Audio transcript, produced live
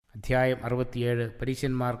അധ്യായം 67.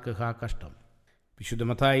 പരീശന്മാർക്ക് ഹാ കഷ്ടം. വിശുദ്ധ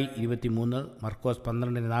മത്തായി 23, മർക്കോസ്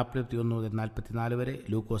 12:41 മുതൽ 44 വരെ,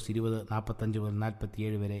 ലൂക്കോസ് 20:45 മുതൽ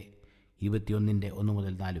 47 വരെ, 21:1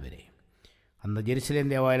 മുതൽ 4 വരെ. അന്ന്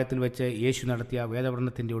ജെറുസലേം ദേവാലയത്തിൽ വെച്ച് യേശു നടത്തിയ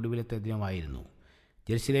വേദപഠനത്തിൻ്റെ ഒടുവിലത്തെ ദിനമായിരുന്നു.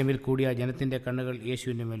 ജെറുസലേമിൽ കൂടിയ ജനത്തിൻ്റെ കണ്ണുകൾ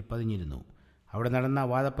യേശുവിൻ്റെ മേൽ പതിഞ്ഞിരുന്നു. അവിടെ നടന്ന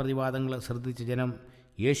വാദപ്രതിവാദങ്ങൾ ശ്രദ്ധിച്ച ജനം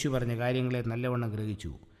യേശു പറഞ്ഞ കാര്യങ്ങളെ നല്ലവണ്ണം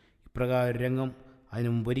ഗ്രഹിച്ചു. ഇപ്രകാരം ഒരു രംഗം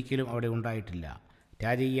അതിനു മുമ്പൊരിക്കലും അവിടെ ഉണ്ടായിട്ടില്ല.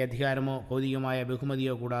 രാജകീയ അധികാരമോ ഭൗതികമായ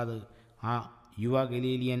ബഹുമതിയോ കൂടാതെ ആ യുവ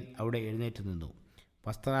ഗലീലിയൻ അവിടെ എഴുന്നേറ്റ് നിന്നു.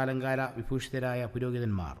 വസ്ത്രാലങ്കാര വിഭൂഷിതരായ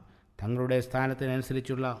പുരോഹിതന്മാർ തങ്ങളുടെ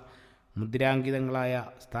സ്ഥാനത്തിനനുസരിച്ചുള്ള മുദ്രാങ്കിതങ്ങളായ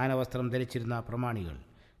സ്ഥാനവസ്ത്രം ധരിച്ചിരുന്ന പ്രമാണികൾ,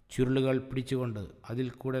 ചുരുളുകൾ പിടിച്ചുകൊണ്ട് അതിൽ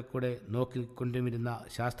കൂടെ നോക്കിക്കൊണ്ടുമിരുന്ന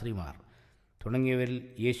ശാസ്ത്രിമാർ തുടങ്ങിയവരിൽ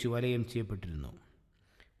യേശു വലയം ചെയ്യപ്പെട്ടിരുന്നു.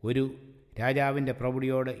 ഒരു രാജാവിൻ്റെ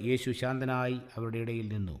പ്രൗഢിയോട് യേശു ശാന്തനായി അവരുടെ ഇടയിൽ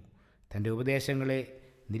നിന്നു. തൻ്റെ ഉപദേശങ്ങളെ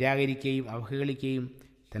നിരാകരിക്കുകയും അവഹേളിക്കുകയും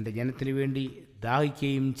തൻ്റെ ജനത്തിനു വേണ്ടി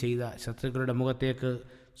ദാഹിക്കുകയും ചെയ്ത ശത്രുക്കളുടെ മുഖത്തേക്ക്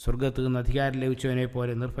സ്വർഗത്ത് നിന്ന് അധികാരം ലഭിച്ചവനെ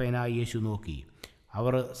പോലെ നിർഭയനായി യേശു നോക്കി.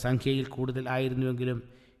 അവർ സംഖ്യയിൽ കൂടുതൽ ആയിരുന്നുവെങ്കിലും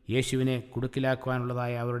യേശുവിനെ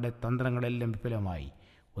കുടുക്കിലാക്കുവാനുള്ളതായ അവരുടെ തന്ത്രങ്ങളെല്ലാം വിഫലമായി.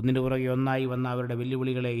 ഒന്നിനു പുറകെ ഒന്നായി വന്ന അവരുടെ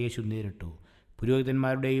വെല്ലുവിളികളെ യേശു നേരിട്ടു.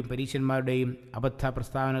 പുരോഹിതന്മാരുടെയും പരീശന്മാരുടെയും അബദ്ധ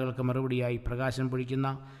പ്രസ്താവനകൾക്ക് മറുപടിയായി പ്രകാശം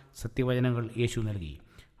പൊഴിക്കുന്ന സത്യവചനങ്ങൾ യേശു നൽകി.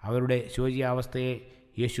 അവരുടെ ശോചിയാവസ്ഥയെ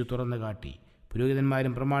യേശു തുറന്നു കാട്ടി.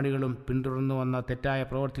 പുരോഹിതന്മാരും പ്രമാണികളും പിന്തുടർന്നു വന്ന തെറ്റായ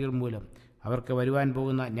പ്രവൃത്തികൾ മൂലം അവർക്ക് വരുവാൻ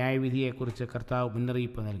പോകുന്ന ന്യായവിധിയെക്കുറിച്ച് കർത്താവ്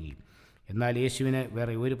മുന്നറിയിപ്പ് നൽകി. എന്നാൽ യേശുവിന്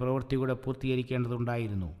വേറെ ഒരു പ്രവൃത്തി കൂടെ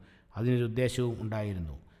പൂർത്തീകരിക്കേണ്ടതുണ്ടായിരുന്നു. അതിനൊരു ഉദ്ദേശവും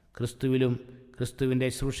ഉണ്ടായിരുന്നു. ക്രിസ്തുവിലും ക്രിസ്തുവിൻ്റെ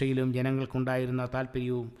ശുശ്രൂഷയിലും ജനങ്ങൾക്കുണ്ടായിരുന്ന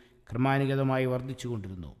താൽപ്പര്യവും ക്രമാനുഗതമായി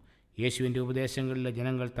വർദ്ധിച്ചുകൊണ്ടിരുന്നു. യേശുവിൻ്റെ ഉപദേശങ്ങളിൽ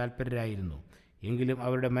ജനങ്ങൾ താൽപ്പര്യരായിരുന്നു, എങ്കിലും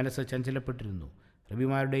അവരുടെ മനസ്സ് ചഞ്ചലപ്പെട്ടിരുന്നു.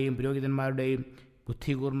 റബിമാരുടെയും പുരോഹിതന്മാരുടെയും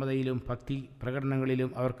ബുദ്ധികൂർമ്മതയിലും ഭക്തി പ്രകടനങ്ങളിലും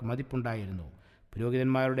അവർക്ക് മതിപ്പുണ്ടായിരുന്നു.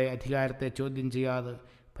 പുരോഹിതന്മാരുടെ അധികാരത്തെ ചോദ്യം ചെയ്യാതെ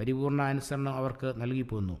പരിപൂർണ അനുസരണം അവർക്ക്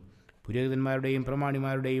നൽകിപ്പോന്നു. പുരോഹിതന്മാരുടെയും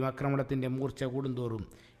പ്രമാണിമാരുടെയും ആക്രമണത്തിൻ്റെ മൂർച്ച കൂടുന്തോറും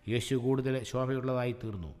യേശു കൂടുതൽ ശോഭയുള്ളതായി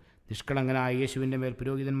തീർന്നു. നിഷ്കളങ്കനായ യേശുവിൻ്റെ മേൽ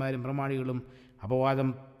പുരോഹിതന്മാരും പ്രമാണികളും അപവാദം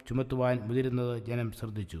ചുമത്തുവാൻ മുതിരുന്നത് ജനം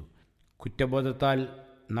ശ്രദ്ധിച്ചു. കുറ്റബോധത്താൽ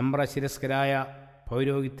നമ്രശിരസ്കരായ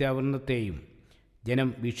പൗരോഹിത്യവൃന്ദത്തെയും ജനം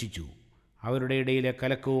വീക്ഷിച്ചു. അവരുടെ ഇടയിലെ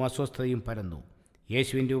കലക്കവും അസ്വസ്ഥതയും പരന്നു.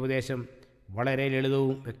 യേശുവിൻ്റെ ഉപദേശം വളരെ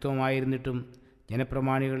ലളിതവും വ്യക്തവുമായിരുന്നിട്ടും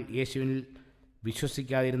ജനപ്രമാണികൾ യേശുവിൽ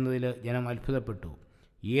വിശ്വസിക്കാതിരുന്നതിൽ ജനം അത്ഭുതപ്പെട്ടു.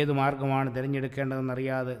 ഏതു മാർഗമാണ്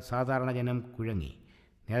തിരഞ്ഞെടുക്കേണ്ടതെന്നറിയാതെ സാധാരണ ജനം കുഴങ്ങി.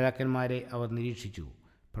 നേതാക്കന്മാരെ അവർ നിരീക്ഷിച്ചു.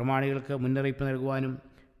 പ്രമാണികൾക്ക് മുന്നറിയിപ്പ് നൽകുവാനും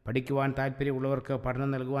പഠിക്കുവാൻ താൽപ്പര്യമുള്ളവർക്ക്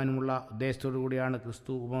പഠനം നൽകുവാനുമുള്ള ഉദ്ദേശത്തോടു കൂടിയാണ്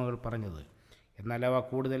ക്രിസ്തു ഉപമകൾ പറഞ്ഞത്. എന്നാൽ അവ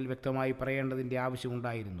കൂടുതൽ വ്യക്തമായി പറയേണ്ടതിൻ്റെ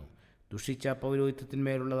ആവശ്യമുണ്ടായിരുന്നു. ദുഷിച്ച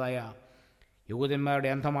പൗരോഹിത്യത്തിന്മേലുള്ളതായ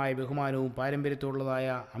യഹൂദന്മാരുടെ അന്ധമായ ബഹുമാനവും പാരമ്പര്യത്തോടുള്ളതായ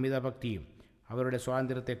അമിതഭക്തിയും അവരുടെ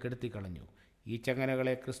സ്വാതന്ത്ര്യത്തെ കെടുത്തിക്കളഞ്ഞു. ഈ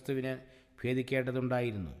ചങ്ങലകളെ ക്രിസ്തുവിന്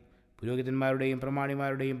ഭേദിക്കേണ്ടതുണ്ടായിരുന്നു. പുരോഹിതന്മാരുടെയും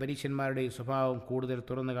പ്രമാണിമാരുടെയും പരീശന്മാരുടെയും സ്വഭാവം കൂടുതൽ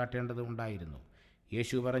തുറന്നു കാട്ടേണ്ടതുണ്ടായിരുന്നു.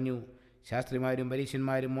 യേശു പറഞ്ഞു, ശാസ്ത്രിമാരും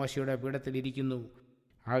പരീശന്മാരും മോശയുടെ പീഠത്തിലിരിക്കുന്നു.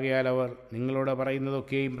 ആകയാൽ അവർ നിങ്ങളോട്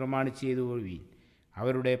പറയുന്നതൊക്കെയും പ്രമാണിച്ച് ചെയ്തു കൊള്ളുവീൻ.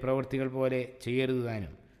 അവരുടെ പ്രവൃത്തികൾ പോലെ ചെയ്യരുത്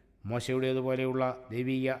താനും. മോശയുടേതുപോലെയുള്ള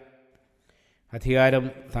ദൈവീക അധികാരം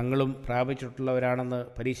തങ്ങളും പ്രാപിച്ചിട്ടുള്ളവരാണെന്ന്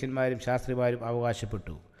പരീശന്മാരും ശാസ്ത്രിമാരും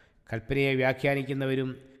അവകാശപ്പെട്ടു. കൽപ്പനയെ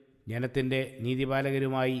വ്യാഖ്യാനിക്കുന്നവരും ജനത്തിൻ്റെ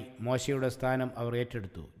നീതിപാലകരുമായി മോശയുടെ സ്ഥാനം അവർ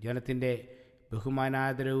ഏറ്റെടുത്തു. ജനത്തിൻ്റെ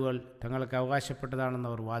ബഹുമാനാദരവുകൾ തങ്ങൾക്ക് അവകാശപ്പെട്ടതാണെന്ന്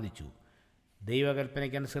അവർ വാദിച്ചു.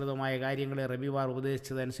 ദൈവകൽപ്പനയ്ക്കനുസൃതമായ കാര്യങ്ങളെ റബിമാർ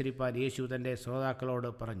ഉപദേശിച്ചതനുസരിപ്പാൻ യേശു തൻ്റെ ശ്രോതാക്കളോട്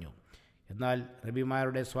പറഞ്ഞു. എന്നാൽ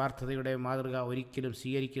റബിമാരുടെ സ്വാർത്ഥതയുടെ മാതൃക ഒരിക്കലും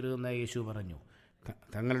സ്വീകരിക്കരുതെന്ന് യേശു പറഞ്ഞു.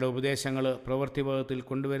 തങ്ങളുടെ ഉപദേശങ്ങൾ പ്രവൃത്തിഭാഗത്തിൽ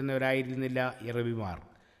കൊണ്ടുവരുന്നവരായിരുന്നില്ല ഈ റബിമാർ.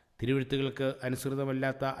 തിരുവെഴുത്തുകൾക്ക്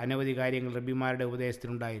അനുസൃതമല്ലാത്ത അനവധി കാര്യങ്ങൾ റബിമാരുടെ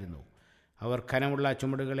ഉപദേശത്തിനുണ്ടായിരുന്നു. അവർ ഖനമുള്ള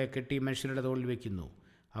ചുമടുകളെ കെട്ടി മനുഷ്യരുടെ തോളിൽ വയ്ക്കുന്നു.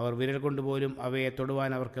 അവർ വിരൽ കൊണ്ടുപോലും അവയെ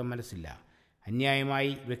തൊടുവാൻ അവർക്ക് മനസ്സില്ല.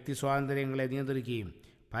 അന്യായമായി വ്യക്തി സ്വാതന്ത്ര്യങ്ങളെ നിയന്ത്രിക്കുകയും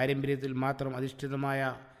പാരമ്പര്യത്തിൽ മാത്രം അധിഷ്ഠിതമായ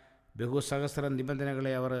ബഹുസഹസ്രം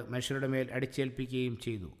നിബന്ധനകളെ അവർ മനുഷ്യരുടെ മേൽ അടിച്ചേൽപ്പിക്കുകയും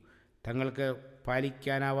ചെയ്തു. തങ്ങൾക്ക്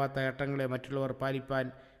പാലിക്കാനാവാത്ത ചട്ടങ്ങളെ മറ്റുള്ളവർ പാലിപ്പാൻ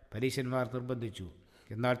പരീശന്മാർ നിർബന്ധിച്ചു.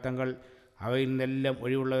 എന്നാൽ തങ്ങൾ അവയിൽ നിന്നെല്ലാം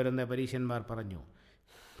ഒഴിവുള്ളവരെന്ന് പരീശന്മാർ പറഞ്ഞു.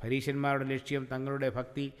 പരീശന്മാരുടെ ലക്ഷ്യം തങ്ങളുടെ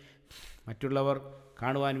ഭക്തി മറ്റുള്ളവർ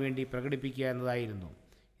കാണുവാൻ വേണ്ടി പ്രകടിപ്പിക്കുക എന്നതായിരുന്നു.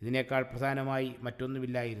 ഇതിനേക്കാൾ പ്രധാനമായി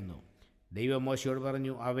മറ്റൊന്നുമില്ലായിരുന്നു. ദൈവം മോശയോട്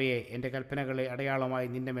പറഞ്ഞു, അവയെ എൻ്റെ കൽപ്പനകളെ അടയാളമായി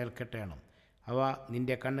നിൻ്റെ മേൽ കെട്ടണം. അവ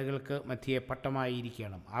നിൻ്റെ കണ്ണുകൾക്ക് മധ്യേ പട്ടമായി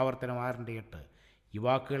ഇരിക്കണം. ആവർത്തനം 6:8. ഈ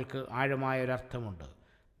വാക്കുകൾക്ക് ആഴമായ ഒരർത്ഥമുണ്ട്.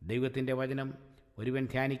 ദൈവത്തിൻ്റെ വചനം ഒരുവൻ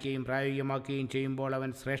ധ്യാനിക്കുകയും പ്രായോഗികമാക്കുകയും ചെയ്യുമ്പോൾ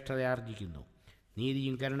അവൻ ശ്രേഷ്ഠതയാർജിക്കുന്നു.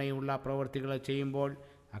 നീതിയും കരുണയുമുള്ള പ്രവൃത്തികൾ ചെയ്യുമ്പോൾ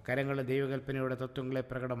അക്കരങ്ങൾ ദൈവകൽപ്പനയുടെ തത്വങ്ങളെ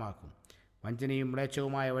പ്രകടമാക്കും. വഞ്ചനയും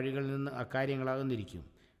മ്ലേച്ഛവുമായ വഴികളിൽ നിന്ന് അക്കാര്യങ്ങൾ അകന്നിരിക്കും.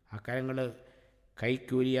 അക്കരങ്ങൾ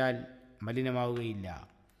കൈക്കൂലിയാൽ മലിനമാവുകയില്ല.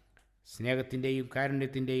 സ്നേഹത്തിൻ്റെയും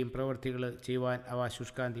കാരുണ്യത്തിൻ്റെയും പ്രവൃത്തികൾ ചെയ്യുവാൻ അവ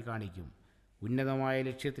ശുഷ്കാന്തി കാണിക്കും. ഉന്നതമായ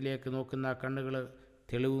ലക്ഷ്യത്തിലേക്ക് നോക്കുന്ന കണ്ണുകൾ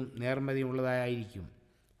തെളിവും നേർമതിയുമുള്ളതായിരിക്കും.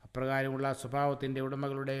 അപ്രകാരമുള്ള സ്വഭാവത്തിൻ്റെ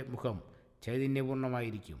ഉടമകളുടെ മുഖം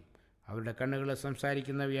ചൈതന്യപൂർണ്ണമായിരിക്കും. അവരുടെ കണ്ണുകൾ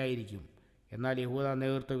സംസാരിക്കുന്നവയായിരിക്കും. എന്നാൽ യഹൂദ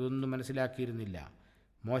നേതൃത്വം ഇതൊന്നും മനസ്സിലാക്കിയിരുന്നില്ല.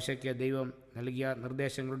 മോശയ്ക്ക് ദൈവം നൽകിയ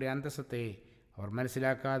നിർദ്ദേശങ്ങളുടെ അന്തസ്സത്തെ അവർ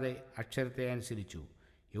മനസ്സിലാക്കാതെ അക്ഷരത്തെ അനുസരിച്ചു.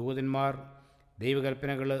 യഹൂദന്മാർ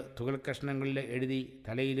ദൈവകൽപ്പനകൾ തുകൽ കഷ്ണങ്ങളിൽ എഴുതി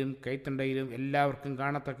തലയിലും കൈത്തണ്ടയിലും എല്ലാവർക്കും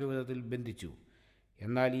കാണത്തക്ക വിധത്തിൽ ബന്ധിച്ചു.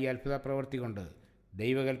 എന്നാൽ ഈ അത്ഭുത പ്രവൃത്തി കൊണ്ട്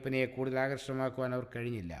ദൈവകൽപ്പനയെ കൂടുതൽ ആകർഷകമാക്കുവാൻ അവർ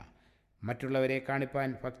കഴിഞ്ഞില്ല. മറ്റുള്ളവരെ കാണിപ്പാൻ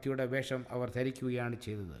ഭക്തിയുടെ വേഷം അവർ ധരിക്കുകയാണ്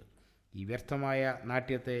ചെയ്തത്. ഈ വ്യർത്ഥമായ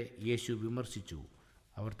നാട്യത്തെ യേശു വിമർശിച്ചു.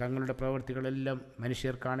 അവർ തങ്ങളുടെ പ്രവൃത്തികളെല്ലാം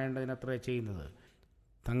മനുഷ്യർ കാണേണ്ടതിനത്ര ചെയ്യുന്നത്.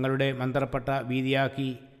 തങ്ങളുടെ മന്ത്രപ്പെട്ട വീതിയാക്കി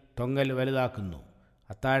തൊങ്ങൽ വലുതാക്കുന്നു.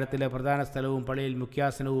 അത്താഴത്തിലെ പ്രധാന സ്ഥലവും പള്ളിയിൽ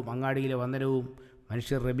മുഖ്യാസനവും അങ്ങാടിയിലെ വന്ദനവും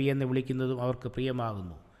മനുഷ്യർ റബി എന്ന് വിളിക്കുന്നതും അവർക്ക്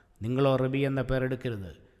പ്രിയമാകുന്നു. നിങ്ങളോ റബി എന്ന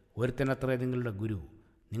പേരെടുക്കരുത്, ഒരുത്തനത്രേ നിങ്ങളുടെ ഗുരു.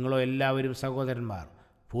 നിങ്ങളോ എല്ലാവരും സഹോദരന്മാർ.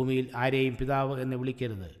 ഭൂമിയിൽ ആരെയും പിതാവ് എന്ന്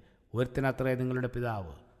വിളിക്കരുത്, ഒരുത്തനത്രേ നിങ്ങളുടെ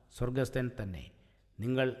പിതാവ്, സ്വർഗസ്ഥൻ തന്നെ.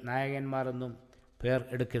 നിങ്ങൾ നായകന്മാരെന്നും പേർ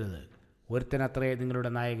എടുക്കരുത്, ഒരുത്തനത്രേ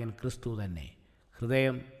നിങ്ങളുടെ നായകൻ ക്രിസ്തു തന്നെ.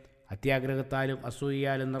 ഹൃദയം അത്യാഗ്രഹത്താലും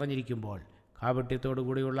അസൂയയാലും നിറഞ്ഞിരിക്കുമ്പോൾ കാപട്യത്തോടു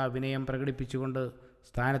കൂടിയുള്ള വിനയം പ്രകടിപ്പിച്ചുകൊണ്ട്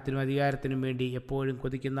സ്ഥാനത്തിനും അധികാരത്തിനും വേണ്ടി എപ്പോഴും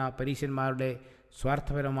കൊതിക്കുന്ന പരീശന്മാരുടെ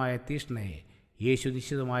സ്വാർത്ഥപരമായ തീഷ്ണയെ യേശു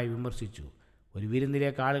നിശ്ചിതമായി വിമർശിച്ചു. ഒരു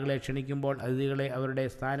വിരുന്നിലേക്ക് ആളുകളെ ക്ഷണിക്കുമ്പോൾ അതിഥികളെ അവരുടെ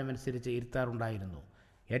സ്ഥാനമനുസരിച്ച് ഇരുത്താറുണ്ടായിരുന്നു.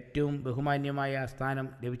 ഏറ്റവും ബഹുമാന്യമായ സ്ഥാനം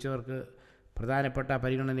ലഭിച്ചവർക്ക് പ്രധാനപ്പെട്ട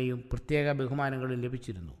പരിഗണനയും പ്രത്യേക ബഹുമാനങ്ങളും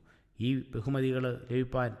ലഭിച്ചിരുന്നു. ഈ ബഹുമതികൾ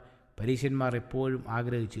ലഭിപ്പാൻ പരീശന്മാർ എപ്പോഴും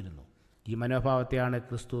ആഗ്രഹിച്ചിരുന്നു. ഈ മനോഭാവത്തെയാണ്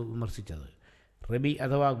ക്രിസ്തു വിമർശിച്ചത്. റബി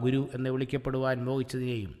അഥവാ ഗുരു എന്ന് വിളിക്കപ്പെടുവാൻ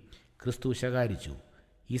മോഹിച്ചതിനെയും ക്രിസ്തു ശകാരിച്ചു.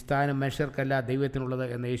 ഈ സ്ഥാനം മനുഷ്യർക്കല്ല ദൈവത്തിനുള്ളത്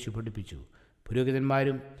എന്ന് യേശു പഠിപ്പിച്ചു.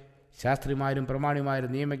 പുരോഹിതന്മാരും ശാസ്ത്രിമാരും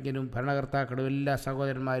പ്രമാണിമാരും നിയമജ്ഞരും ഭരണകർത്താക്കളും എല്ലാ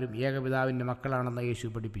സഹോദരന്മാരും ഏകപിതാവിൻ്റെ മക്കളാണെന്ന് യേശു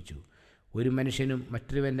പഠിപ്പിച്ചു. ഒരു മനുഷ്യനും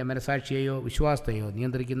മറ്റൊരുവൻ്റെ മനസാക്ഷിയെയോ വിശ്വാസത്തെയോ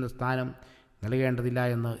നിയന്ത്രിക്കുന്ന സ്ഥാനം നൽകേണ്ടതില്ല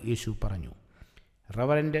എന്ന് യേശു പറഞ്ഞു.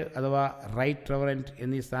 റവറൻറ്റ് അഥവാ റൈറ്റ് റവറൻറ്റ്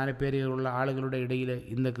എന്നീ സ്ഥാനപ്പേരുകളുള്ള ആളുകളുടെ ഇടയിൽ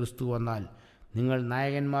ഇന്ന് ക്രിസ്തു വന്നാൽ നിങ്ങൾ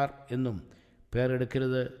നായകന്മാർ എന്നും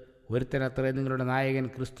പേരെടുക്കരുത്, ഒരുത്തനത്രേ നിങ്ങളുടെ നായകൻ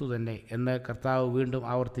ക്രിസ്തു തന്നെ എന്ന് കർത്താവ് വീണ്ടും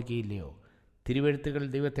ആവർത്തിക്കുകയില്ലയോ? തിരുവെഴുത്തുകൾ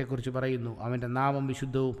ദൈവത്തെക്കുറിച്ച് പറയുന്നു, അവൻ്റെ നാമം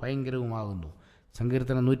വിശുദ്ധവും ഭയങ്കരവുമാകുന്നു.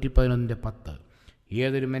 സങ്കീർത്തനം 111:10.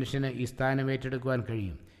 ഏതൊരു മനുഷ്യന് ഈ സ്ഥാനം ഏറ്റെടുക്കുവാൻ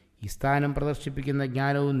കഴിയും? ഈ സ്ഥാനം പ്രദർശിപ്പിക്കുന്ന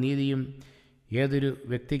ജ്ഞാനവും നീതിയും ഏതൊരു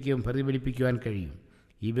വ്യക്തിക്കും പ്രതിഫലിപ്പിക്കുവാൻ കഴിയും?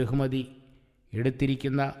 ഈ ബഹുമതി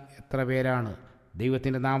എടുത്തിരിക്കുന്ന എത്ര പേരാണ്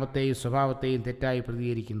ദൈവത്തിൻ്റെ നാമത്തെയും സ്വഭാവത്തെയും തെറ്റായി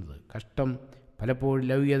പ്രതികരിക്കുന്നത്? കഷ്ടം പലപ്പോഴും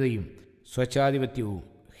ലൗകികതയും സ്വച്ഛാധിപത്യവും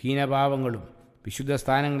ഹീനഭാവങ്ങളും വിശുദ്ധ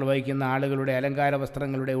സ്ഥാനങ്ങൾ വഹിക്കുന്ന ആളുകളുടെ അലങ്കാര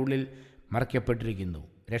വസ്ത്രങ്ങളുടെ ഉള്ളിൽ മറയ്ക്കപ്പെട്ടിരിക്കുന്നു.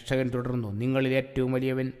 രക്ഷകൻ തുടർന്നു, നിങ്ങളിൽ ഏറ്റവും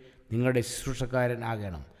വലിയവൻ നിങ്ങളുടെ ശുശ്രൂഷക്കാരൻ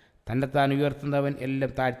ആകണം. തന്നെത്താൻ ഉയർത്തുന്നവൻ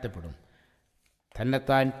എല്ലാം താഴ്ത്തപ്പെടും,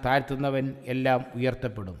 തന്നെത്താൻ താഴ്ത്തുന്നവൻ എല്ലാം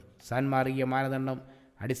ഉയർത്തപ്പെടും. സാൻമാർഗിക മാനദണ്ഡം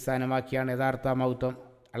അടിസ്ഥാനമാക്കിയാണ് യഥാർത്ഥ മഹത്വം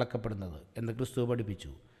അളക്കപ്പെടുന്നത് എന്ന് ക്രിസ്തു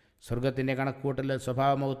പഠിപ്പിച്ചു. സ്വർഗത്തിൻ്റെ കണക്കുകൂട്ടൽ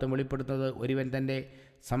സ്വഭാവമഹത്വം വെളിപ്പെടുത്തുന്നത് ഒരുവൻ തൻ്റെ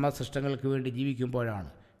സമസൃഷ്ടങ്ങൾക്ക് വേണ്ടി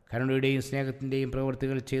ജീവിക്കുമ്പോഴാണ്. കരുണയുടെയും സ്നേഹത്തിൻ്റെയും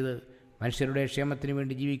പ്രവൃത്തികൾ ചെയ്ത് മനുഷ്യരുടെ ക്ഷേമത്തിന്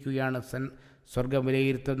വേണ്ടി ജീവിക്കുകയാണ് സ്വർഗം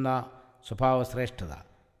വിലയിരുത്തുന്ന സ്വഭാവശ്രേഷ്ഠത.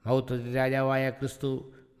 മഹത്വത്തിൻ്റെ രാജാവായ ക്രിസ്തു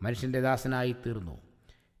മനുഷ്യൻ്റെ ദാസനായി തീർന്നു.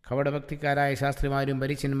 കപടഭക്തിക്കാരായ ശാസ്ത്രിമാരും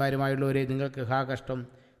പരീശന്മാരുമായുള്ളവരെ, നിങ്ങൾക്ക് ഹാ കഷ്ടം,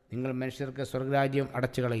 നിങ്ങൾ മനുഷ്യർക്ക് സ്വർഗരാജ്യം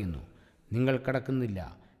അടച്ചു കളയുന്നു. നിങ്ങൾ കടക്കുന്നില്ല,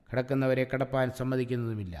 കടക്കുന്നവരെ കടപ്പാൻ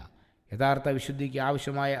സമ്മതിക്കുന്നതുമില്ല. യഥാർത്ഥ വിശുദ്ധിക്ക്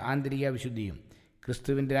ആവശ്യമായ ആന്തരിക വിശുദ്ധിയും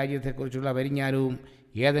ക്രിസ്തുവിൻ്റെ രാജ്യത്തെക്കുറിച്ചുള്ള പരിജ്ഞാനവും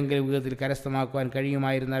ഏതെങ്കിലും വിധത്തിൽ കരസ്ഥമാക്കുവാൻ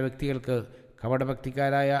കഴിയുമായിരുന്ന വ്യക്തികൾക്ക്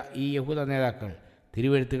കപടഭക്തിക്കാരായ ഈ യഹൂദ നേതാക്കൾ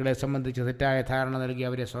തിരുവെഴുത്തുകളെ സംബന്ധിച്ച് തെറ്റായ ധാരണ നൽകി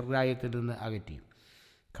അവരെ സ്വർഗരാജ്യത്തിൽ നിന്ന് അകറ്റി.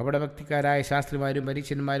 കപടഭക്തിക്കാരായ ശാസ്ത്രിമാരും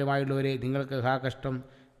പരീശന്മാരുമായുള്ളവരെ, നിങ്ങൾക്ക് ഹാ കഷ്ടം,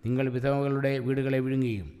 നിങ്ങൾ വിധവകളുടെ വീടുകളെ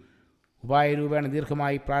വിഴുങ്ങുകയും ഉപായരൂപേണ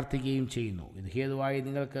ദീർഘമായി പ്രാർത്ഥിക്കുകയും ചെയ്യുന്നു. ഇത് ഹേതുവായി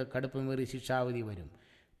നിങ്ങൾക്ക് കടുപ്പമേറിയ ശിക്ഷാവധി വരും.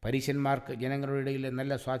 പരീശന്മാർക്ക് ജനങ്ങളുടെ ഇടയിൽ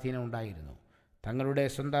നല്ല സ്വാധീനം ഉണ്ടായിരുന്നു. തങ്ങളുടെ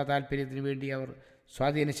സ്വന്തം താല്പര്യത്തിന് വേണ്ടി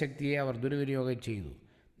സ്വാധീനശക്തിയെ അവർ ദുർവിനിയോഗം ചെയ്തു.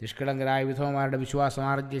 നിഷ്കളങ്കരായ വിധവമാരുടെ വിശ്വാസം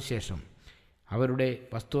ആർജിച്ച ശേഷം അവരുടെ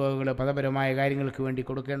വസ്തുവകകൾ മതപരമായ കാര്യങ്ങൾക്ക് വേണ്ടി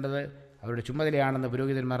കൊടുക്കേണ്ടത് അവരുടെ ചുമതലയാണെന്ന്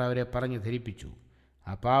പുരോഹിതന്മാർ അവരെ പറഞ്ഞ് ധരിപ്പിച്ചു.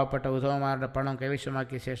 ആ പാവപ്പെട്ട വിധവമാരുടെ പണം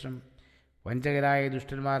കൈവശമാക്കിയ ശേഷം വഞ്ചകരായ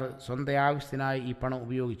ദുഷ്ടന്മാർ സ്വന്തം ആവശ്യത്തിനായി ഈ പണം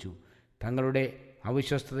ഉപയോഗിച്ചു. തങ്ങളുടെ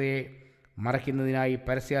അവിശ്വസ്തതയെ മറയ്ക്കുന്നതിനായി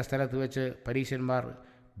പരസ്യ സ്ഥലത്ത് വെച്ച് പരീശന്മാർ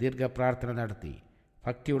ദീർഘപ്രാർത്ഥന നടത്തി.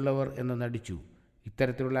 ഭക്തിയുള്ളവർ എന്ന് നടിച്ചു.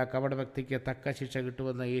 ഇത്തരത്തിലുള്ള കപടഭക്തിക്ക് തക്ക ശിക്ഷ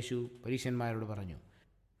കിട്ടുമെന്ന് യേശു പരീശന്മാരോട് പറഞ്ഞു.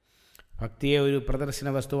 ഭക്തിയെ ഒരു പ്രദർശന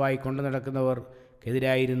വസ്തുവായി കൊണ്ടു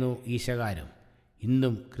നടക്കുന്നവർക്കെതിരായിരുന്നു ഈ ശകാരം.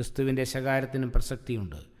 ഇന്നും ക്രിസ്തുവിൻ്റെ ശകാരത്തിനും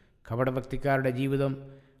പ്രസക്തിയുണ്ട്. കപടഭക്തിക്കാരുടെ ജീവിതം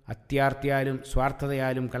അത്യാർത്തിയാലും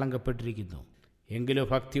സ്വാർത്ഥതയാലും കളങ്കപ്പെട്ടിരിക്കുന്നു. എങ്കിലും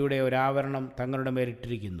ഭക്തിയുടെ ഒരാവരണം തങ്ങളുടെ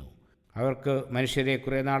മേലിട്ടിരിക്കുന്നു. അവർക്ക് മനുഷ്യരെ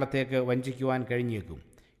കുറേ നാളത്തേക്ക് വഞ്ചിക്കുവാൻ കഴിഞ്ഞേക്കും,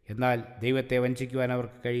 എന്നാൽ ദൈവത്തെ വഞ്ചിക്കുവാൻ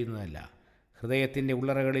അവർക്ക് കഴിയുന്നതല്ല. ഹൃദയത്തിൻ്റെ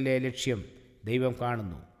ഉള്ളറകളിലെ ലക്ഷ്യം ദൈവം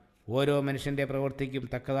കാണുന്നു. ഓരോ മനുഷ്യൻ്റെ പ്രവൃത്തിക്കും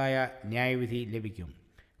തക്കതായ ന്യായവിധി ലഭിക്കും.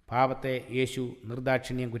 പാപത്തെ യേശു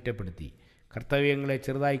നിർദാക്ഷിണ്യം കുറ്റപ്പെടുത്തി. കർത്തവ്യങ്ങളെ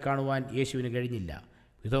ചെറുതായി കാണുവാൻ യേശുവിന് കഴിഞ്ഞില്ല.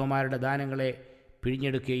 വിധവമാരുടെ ദാനങ്ങളെ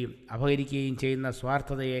പിഴിഞ്ഞെടുക്കുകയും അപഹരിക്കുകയും ചെയ്യുന്ന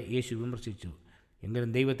സ്വാർത്ഥതയെ യേശു വിമർശിച്ചു. എങ്കിലും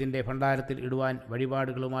ദൈവത്തിൻ്റെ ഭണ്ഡാരത്തിൽ ഇടുവാൻ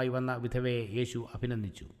വഴിപാടുകളുമായി വന്ന വിധവയെ യേശു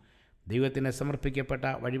അഭിനന്ദിച്ചു. ദൈവത്തിന് സമർപ്പിക്കപ്പെട്ട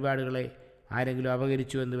വഴിപാടുകളെ ആരെങ്കിലും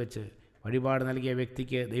അപഹരിച്ചു എന്ന് വെച്ച് വഴിപാട് നൽകിയ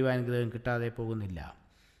വ്യക്തിക്ക് ദൈവാനുഗ്രഹം കിട്ടാതെ പോകുന്നില്ല.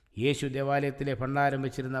 യേശു ദേവാലയത്തിലെ ഭണ്ഡാരം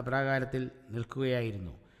വെച്ചിരുന്ന പ്രാകാരത്തിൽ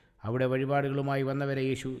നിൽക്കുകയായിരുന്നു. അവിടെ വഴിപാടുകളുമായി വന്നവരെ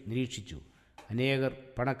യേശു നിരീക്ഷിച്ചു. അനേകർ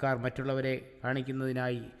പണക്കാർ മറ്റുള്ളവരെ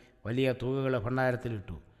കാണിക്കുന്നതിനായി വലിയ തുകകൾ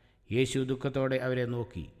ഭണ്ഡാരത്തിലിട്ടു. യേശു ദുഃഖത്തോടെ അവരെ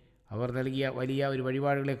നോക്കി. അവർ നൽകിയ വലിയ ഒരു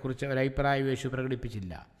വഴിപാടുകളെക്കുറിച്ച് ഒരഭിപ്രായം യേശു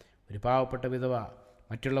പ്രകടിപ്പിച്ചില്ല. ഒരു പാവപ്പെട്ട വിധവ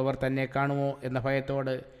മറ്റുള്ളവർ തന്നെ കാണുമോ എന്ന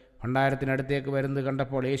ഭയത്തോട് ഭണ്ഡാരത്തിനടുത്തേക്ക് വരുന്നത്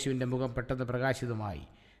കണ്ടപ്പോൾ യേശുവിൻ്റെ മുഖം പെട്ടെന്ന് പ്രകാശിതമായി.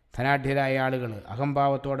 ധനാഢ്യരായ ആളുകൾ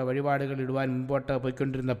അഹംഭാവത്തോടെ വഴിപാടുകൾ ഇടുവാൻ മുമ്പോട്ട്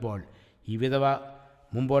പോയിക്കൊണ്ടിരുന്നപ്പോൾ ഈ വിധവ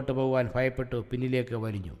മുമ്പോട്ട് പോകുവാൻ ഭയപ്പെട്ടു പിന്നിലേക്ക്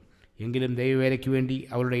വലിഞ്ഞു. എങ്കിലും ദൈവവേലയ്ക്ക് വേണ്ടി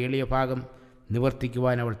അവളുടെ എളിയ ഭാഗം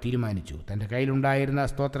നിവർത്തിക്കുവാൻ അവൾ തീരുമാനിച്ചു. തൻ്റെ കയ്യിലുണ്ടായിരുന്ന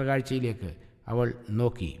സ്തോത്ര കാഴ്ചയിലേക്ക് അവൾ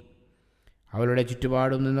നോക്കി. അവളുടെ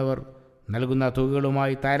ചുറ്റുപാടും നിന്നവർ നൽകുന്ന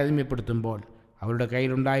തുകകളുമായി താരതമ്യപ്പെടുത്തുമ്പോൾ അവളുടെ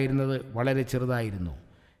കയ്യിലുണ്ടായിരുന്നത് വളരെ ചെറുതായിരുന്നു.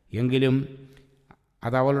 എങ്കിലും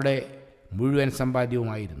അതവളുടെ മുഴുവൻ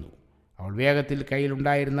സമ്പാദ്യവുമായിരുന്നു. അവൾ വേഗത്തിൽ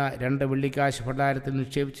കയ്യിലുണ്ടായിരുന്ന 2 വെള്ളിക്കാശ് ഭണ്ഡാരത്തിൽ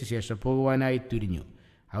നിക്ഷേപിച്ച ശേഷം പോകുവാനായി തുരിഞ്ഞു.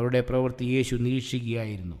 അവളുടെ പ്രവൃത്തി യേശു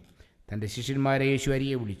നിരീക്ഷിക്കുകയായിരുന്നു. തൻ്റെ ശിഷ്യന്മാരെ യേശു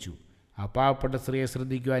അരികെ വിളിച്ചു. ആ പാവപ്പെട്ട സ്ത്രീയെ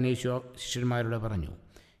ശ്രദ്ധിക്കുവാൻ യേശു ശിഷ്യന്മാരോട് പറഞ്ഞു.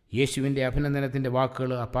 യേശുവിൻ്റെ അഭിനന്ദനത്തിൻ്റെ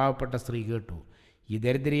വാക്കുകൾ ആ പാവപ്പെട്ട സ്ത്രീ കേട്ടു. ഈ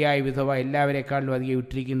ദരിദ്രയായ വിധവ എല്ലാവരെക്കാളിലും അധികം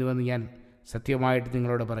ഇട്ടിരിക്കുന്നുവെന്ന് ഞാൻ സത്യമായിട്ട്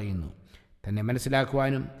നിങ്ങളോട് പറയുന്നു. തന്നെ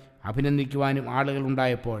മനസ്സിലാക്കുവാനും അഭിനന്ദിക്കുവാനും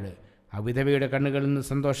ആളുകളുണ്ടായപ്പോൾ ആ വിധവയുടെ കണ്ണുകളിൽ നിന്ന്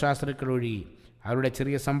സന്തോഷാശ്രുക്കൾ ഒഴുകി. അവരുടെ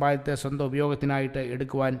ചെറിയ സമ്പാദ്യത്തെ സ്വന്തം ഉപയോഗത്തിനായിട്ട്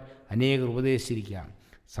എടുക്കുവാൻ അനേകർ ഉപദേശിച്ചിരിക്കാം.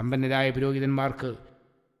 സമ്പന്നരായ പുരോഹിതന്മാർക്ക്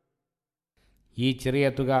ഈ ചെറിയ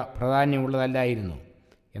തുക പ്രാധാന്യമുള്ളതല്ലായിരുന്നു.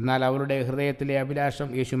 എന്നാൽ അവരുടെ ഹൃദയത്തിലെ അഭിലാഷം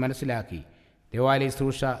യേശു മനസ്സിലാക്കി. ദേവാലയ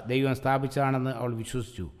ശുശ്രൂഷ ദൈവം സ്ഥാപിച്ചതാണെന്ന് അവൾ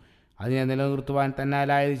വിശ്വസിച്ചു. അതിനെ നിലനിർത്തുവാൻ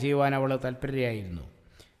തന്നാലായത് ചെയ്യുവാൻ അവൾ തൽപരയായിരുന്നു.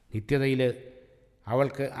 നിത്യതയിൽ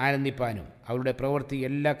അവൾക്ക് ആനന്ദിപ്പാനും അവളുടെ പ്രവൃത്തി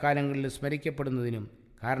എല്ലാ കാലങ്ങളിലും സ്മരിക്കപ്പെടുന്നതിനും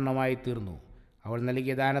കാരണമായി തീർന്നു. അവൾ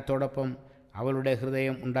നൽകിയ ദാനത്തോടൊപ്പം അവളുടെ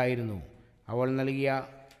ഹൃദയം ഉണ്ടായിരുന്നു. അവൾ നൽകിയ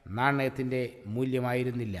നാണയത്തിൻ്റെ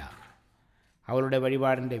മൂല്യമായിരുന്നില്ല അവളുടെ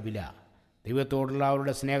വഴിപാടിൻ്റെ വില. ദൈവത്തോടുള്ള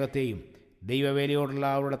അവളുടെ സ്നേഹത്തെയും ദൈവവേലയോടുള്ള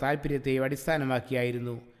അവളുടെ താല്പര്യത്തെയും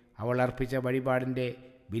അടിസ്ഥാനമാക്കിയായിരുന്നു അവൾ അർപ്പിച്ച വഴിപാടിൻ്റെ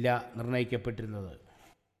വില നിർണ്ണയിക്കപ്പെട്ടിരുന്നത്.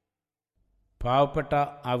 പാവപ്പെട്ട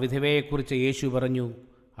ആ വിധവയെക്കുറിച്ച് യേശു പറഞ്ഞു,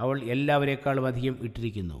 അവൾ എല്ലാവരേക്കാളും അധികം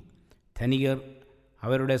ഇട്ടിരിക്കുന്നു. ധനികർ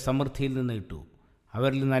അവരുടെ സമൃദ്ധിയിൽ നിന്ന് ഇട്ടു.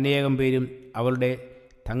 അവരിൽ നിന്ന് അനേകം പേരും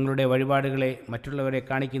തങ്ങളുടെ വഴിപാടുകളെ മറ്റുള്ളവരെ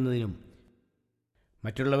കാണിക്കുന്നതിനും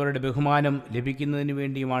മറ്റുള്ളവരുടെ ബഹുമാനം ലഭിക്കുന്നതിനു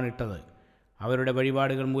വേണ്ടിയുമാണ് ഇട്ടത്. അവരുടെ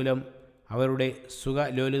വഴിപാടുകൾ മൂലം അവരുടെ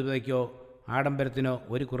സുഖലോലുപതയ്ക്കോ ആഡംബരത്തിനോ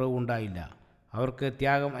ഒരു കുറവുണ്ടായില്ല. അവർക്ക്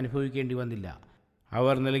ത്യാഗം അനുഭവിക്കേണ്ടി വന്നില്ല.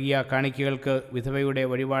 അവർ നൽകിയ കാണിക്കകൾക്ക് വിധവയുടെ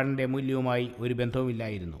വഴിപാടിൻ്റെ മൂല്യവുമായി ഒരു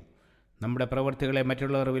ബന്ധവുമില്ലായിരുന്നു. നമ്മുടെ പ്രവൃത്തികളെ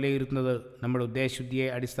മറ്റുള്ളവർ വിലയിരുത്തുന്നത് നമ്മുടെ ഉദ്ദേശശുദ്ധിയെ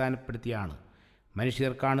അടിസ്ഥാനപ്പെടുത്തിയാണ്.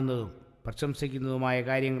 മനുഷ്യർ കാണുന്നതും പ്രശംസിക്കുന്നതുമായ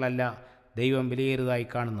കാര്യങ്ങളല്ല ദൈവം വിലയേറിയതായി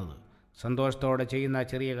കാണുന്നത്. സന്തോഷത്തോടെ ചെയ്യുന്ന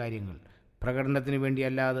ചെറിയ കാര്യങ്ങൾ, പ്രകടനത്തിന്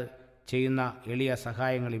വേണ്ടിയല്ലാതെ ചെയ്യുന്ന എളിയ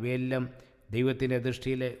സഹായങ്ങൾ, ഇവയെല്ലാം ദൈവത്തിൻ്റെ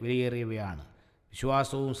ദൃഷ്ടിയിൽ വിലയേറിയവയാണ്.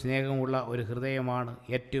 വിശ്വാസവും സ്നേഹവുമുള്ള ഒരു ഹൃദയമാണ്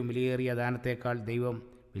ഏറ്റവും വിലയേറിയ ദാനത്തേക്കാൾ ദൈവം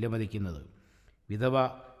വിലമതിക്കുന്നത്. വിധവ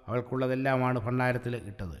അവൾക്കുള്ളതെല്ലാമാണ് ഭണ്ഡാരത്തിൽ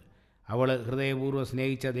ഇട്ടത്. അവൾ ഹൃദയപൂർവ്വം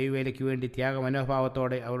സ്നേഹിച്ച ദൈവവേലയ്ക്ക് വേണ്ടി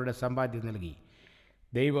ത്യാഗമനോഭാവത്തോടെ അവളുടെ സമ്പാദ്യം നൽകി.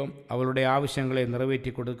 ദൈവം അവളുടെ ആവശ്യങ്ങളെ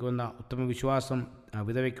നിറവേറ്റിക്കൊടുക്കുമെന്ന ഉത്തമ വിശ്വാസം ആ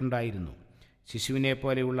വിധവയ്ക്കുണ്ടായിരുന്നു. ശിശുവിനെ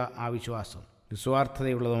പോലെയുള്ള ആ വിശ്വാസം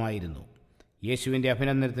നിസ്വാർത്ഥതയുള്ളതുമായിരുന്നു യേശുവിൻ്റെ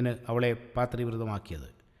അഭിനന്ദനത്തിന് അവളെ പാത്രീകൃതമാക്കിയത്.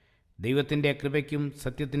 ദൈവത്തിൻ്റെ കൃപയ്ക്കും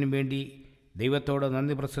സത്യത്തിനും വേണ്ടി ദൈവത്തോട്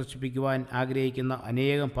നന്ദി പ്രദർശിപ്പിക്കുവാൻ ആഗ്രഹിക്കുന്ന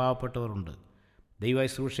അനേകം പാവപ്പെട്ടവരുണ്ട്.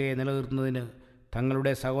 ദൈവശുശ്രൂഷയെ നിലനിർത്തുന്നതിന്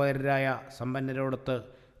തങ്ങളുടെ സഹോദരരായ സമ്പന്നരോടൊത്ത്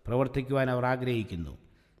പ്രവർത്തിക്കുവാൻ അവർ ആഗ്രഹിക്കുന്നു.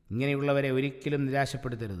 ഇങ്ങനെയുള്ളവരെ ഒരിക്കലും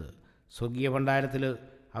നിരാശപ്പെടുത്തരുത്. സ്വർഗീയ ഭണ്ഡാരത്തിൽ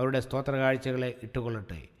അവരുടെ സ്തോത്ര കാഴ്ചകളെ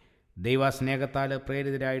ഇട്ടുകൊള്ളട്ടെ. ദൈവസ്നേഹത്താൽ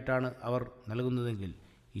പ്രേരിതരായിട്ടാണ് അവർ നൽകുന്നതെങ്കിൽ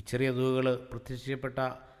ഈ ചെറിയ തുകകൾ പ്രത്യക്ഷപ്പെട്ട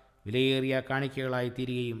വിലയേറിയ കാണിക്കകളായി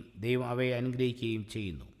തീരുകയും ദൈവം അവയെ അനുഗ്രഹിക്കുകയും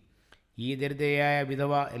ചെയ്യുന്നു. ഈ ദരിദ്രയായ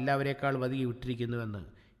വിധവ എല്ലാവരേക്കാളും അധികം ഇട്ടിരിക്കുന്നുവെന്ന്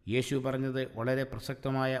യേശു പറഞ്ഞത് വളരെ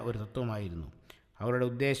പ്രസക്തമായ ഒരു തത്വമായിരുന്നു. അവരുടെ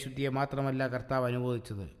ഉദ്ദേശശുദ്ധിയെ മാത്രമല്ല കർത്താവ്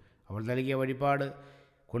അനുമോദിച്ചത്, അവൾ നൽകിയ വഴിപാട്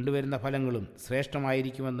കൊണ്ടുവരുന്ന ഫലങ്ങളും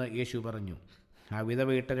ശ്രേഷ്ഠമായിരിക്കുമെന്ന് യേശു പറഞ്ഞു. ആ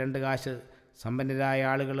വിധവ ഇട്ട 2 കാശ് സമ്പന്നരായ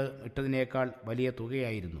ആളുകൾ ഇട്ടതിനേക്കാൾ വലിയ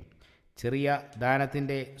തുകയായിരുന്നു. ചെറിയ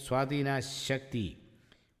ദാനത്തിൻ്റെ സ്വാധീന ശക്തി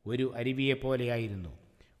ഒരു അരുവിയെപ്പോലെയായിരുന്നു.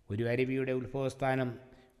 ഒരു അരുവിയുടെ ഉത്ഭവസ്ഥാനം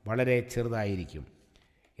വളരെ ചെറുതായിരിക്കും.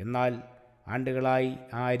 എന്നാൽ ആണ്ടുകളായി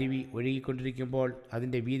ആ അരുവി ഒഴുകിക്കൊണ്ടിരിക്കുമ്പോൾ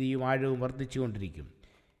അതിൻ്റെ വീതിയും ആഴവും വർദ്ധിച്ചുകൊണ്ടിരിക്കും.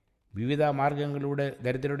 വിവിധ മാർഗങ്ങളിലൂടെ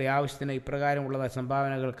ദരിദ്രരുടെ ആവശ്യത്തിന് ഇപ്രകാരമുള്ള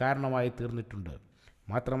സംഭാവനകൾ കാരണമായി തീർന്നിട്ടുണ്ട്.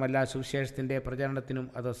 മാത്രമല്ല സുവിശേഷത്തിൻ്റെ പ്രചരണത്തിനും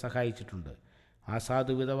അത് സഹായിച്ചിട്ടുണ്ട്. ആ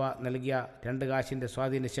സാധു വിധവ നൽകിയ 2 കാശിൻ്റെ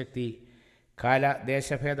സ്വാധീന ശക്തി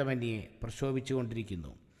കാലദേശഭേദമന്യേ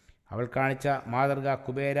പ്രക്ഷോഭിച്ചുകൊണ്ടിരിക്കുന്നു. അവൾ കാണിച്ച മാതൃക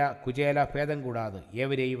കുചേല ഭേദം കൂടാതെ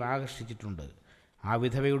ഏവരെയും ആകർഷിച്ചിട്ടുണ്ട്. ആ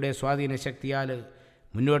വിധവയുടെ സ്വാധീന ശക്തിയാൽ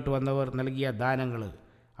മുന്നോട്ട് വന്നവർ നൽകിയ ദാനങ്ങൾ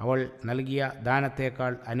അവൾ നൽകിയ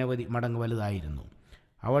ദാനത്തേക്കാൾ അനവധി മടങ്ങ് വലുതായിരുന്നു.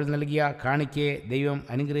 അവൾ നൽകിയ കാണിക്കയെ ദൈവം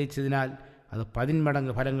അനുഗ്രഹിച്ചതിനാൽ അത് 10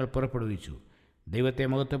 മടങ്ങ് ഫലങ്ങൾ പുറപ്പെടുവിച്ചു. ദൈവത്തെ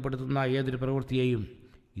മഹത്വപ്പെടുത്തുന്ന ഏതൊരു പ്രവൃത്തിയെയും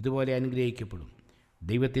ഇതുപോലെ അനുഗ്രഹിക്കപ്പെടും.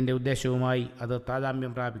 ദൈവത്തിൻ്റെ ഉദ്ദേശവുമായി അത്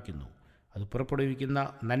താദാമ്യം പ്രാപിക്കുന്നു. അത് പുറപ്പെടുവിക്കുന്ന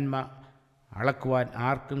നന്മ അളക്കുവാൻ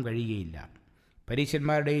ആർക്കും കഴിയുകയില്ല.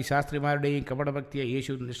 പരീശന്മാരുടെയും ശാസ്ത്രിമാരുടെയും കപടഭക്തിയെ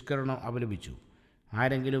യേശു നിഷ്കരണം അപലപിച്ചു.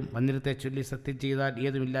 ആരെങ്കിലും മന്ദിരത്തെ ചൊല്ലി സത്യം ചെയ്താൽ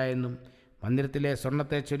ഏതുമില്ല എന്നും മന്ദിരത്തിലെ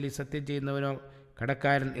സ്വർണത്തെ ചൊല്ലി സത്യം ചെയ്യുന്നവനോ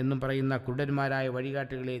കടക്കാരൻ എന്നും പറയുന്ന കുരുടന്മാരായ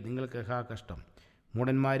വഴികാട്ടികളെ നിങ്ങൾക്ക് ഹാ കഷ്ടം.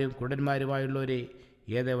 മൂഢന്മാരും കുരുടന്മാരുമായുള്ളവരെ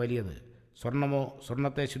ഏത് വലിയത്? സ്വർണമോ,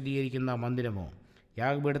 സ്വർണത്തെ ശുദ്ധീകരിക്കുന്ന മന്ദിരമോ?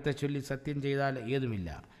 യാഗപീഠത്തെ ചൊല്ലി സത്യം ചെയ്താൽ ഏതുമില്ല.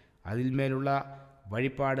 അതിന്മേലുള്ള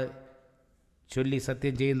വഴിപാട് ചൊല്ലി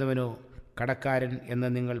സത്യം ചെയ്യുന്നവനോ കടക്കാരൻ എന്ന്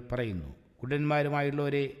നിങ്ങൾ പറയുന്നു.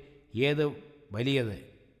 കുരുടന്മാരുമായുള്ളവരെ ഏത് വലിയത്?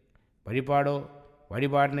 വഴിപാടോ,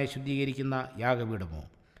 വഴിപാടിനെ ശുദ്ധീകരിക്കുന്ന യാഗപീഠമോ?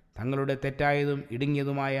 തങ്ങളുടെ തെറ്റായതും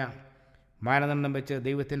ഇടുങ്ങിയതുമായ മാനദണ്ഡം വെച്ച്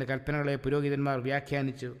ദൈവത്തിൻ്റെ കൽപ്പനകളെ പുരോഹിതന്മാർ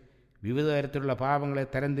വ്യാഖ്യാനിച്ചു വിവിധ തരത്തിലുള്ള പാപങ്ങളെ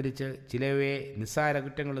തരംതിരിച്ച് ചിലവയെ നിസ്സാര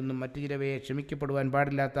കുറ്റങ്ങളെന്നും മറ്റു ചിലവയെ ക്ഷമിക്കപ്പെടുവാൻ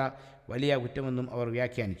പാടില്ലാത്ത വലിയ കുറ്റമെന്നും അവർ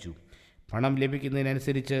വ്യാഖ്യാനിച്ചു. പണം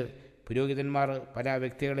ലഭിക്കുന്നതിനനുസരിച്ച് പുരോഹിതന്മാർ പല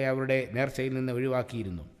വ്യക്തികളെ അവരുടെ നേർച്ചയിൽ നിന്ന്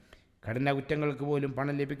ഒഴിവാക്കിയിരുന്നു. കഠിന കുറ്റങ്ങൾക്ക് പോലും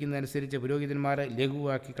പണം ലഭിക്കുന്നതനുസരിച്ച് പുരോഹിതന്മാർ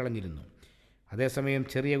ലഘുവാക്കി കളഞ്ഞിരുന്നു. അതേസമയം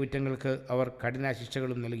ചെറിയ കുറ്റങ്ങൾക്ക് അവർ കഠിന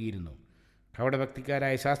ശിക്ഷകളും നൽകിയിരുന്നു.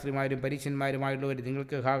 കപടഭക്തിക്കാരായ ശാസ്ത്രിമാരും പരീശന്മാരുമായുള്ളവർ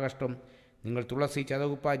നിങ്ങൾക്ക് ഹാ കഷ്ടം. നിങ്ങൾ തുളസി,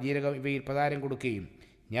 ചതകുപ്പ, ജീരകം ഇവയിൽ പ്രധാനം കൊടുക്കുകയും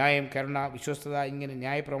ന്യായം, കരുണ, വിശ്വസ്തത ഇങ്ങനെ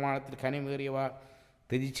ന്യായപ്രമാണത്തിൽ ഘനമേറിയവ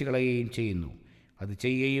ത്യജിച്ചു കളയുകയും ചെയ്യുന്നു. അത്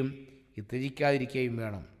ചെയ്യുകയും ഇത് ത്യജിക്കാതിരിക്കുകയും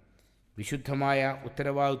വേണം. വിശുദ്ധമായ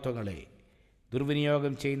ഉത്തരവാദിത്വങ്ങളെ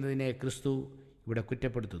ദുർവിനിയോഗം ചെയ്യുന്നതിനെ ക്രിസ്തു ഇവിടെ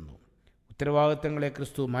കുറ്റപ്പെടുത്തുന്നു. ഉത്തരവാദിത്വങ്ങളെ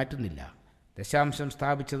ക്രിസ്തു മാറ്റുന്നില്ല. ദശാംശം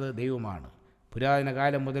സ്ഥാപിച്ചത് ദൈവമാണ്. പുരാതന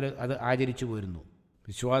കാലം മുതൽ അത് ആചരിച്ചു പോരുന്നു.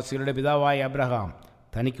 വിശ്വാസികളുടെ പിതാവായ അബ്രഹാം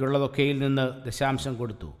തനിക്കുള്ളതൊക്കെയിൽ നിന്ന് ദശാംശം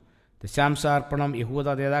കൊടുത്തു. ദശാംശാർപ്പണം യഹൂദ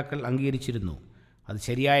നേതാക്കൾ അംഗീകരിച്ചിരുന്നു. അത്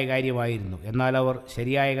ശരിയായ കാര്യമായിരുന്നു. എന്നാൽ അവർ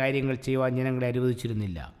ശരിയായ കാര്യങ്ങൾ ചെയ്യുവാൻ ജനങ്ങളെ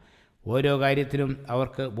അനുവദിച്ചിരുന്നില്ല. ഓരോ കാര്യത്തിനും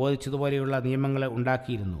അവർക്ക് ബോധിച്ചതുപോലെയുള്ള നിയമങ്ങൾ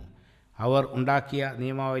ഉണ്ടാക്കിയിരുന്നു. അവർ ഉണ്ടാക്കിയ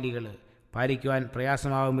നിയമാവലികൾ പാലിക്കുവാൻ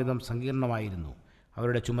പ്രയാസമാകും വിധം സങ്കീർണമായിരുന്നു.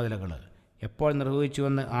 അവരുടെ ചുമതലകൾ എപ്പോൾ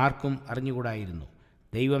നിർവഹിച്ചുവെന്ന് ആർക്കും അറിഞ്ഞുകൂടായിരുന്നു.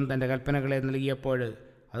 ദൈവം തൻ്റെ കൽപ്പനകളെ നൽകിയപ്പോൾ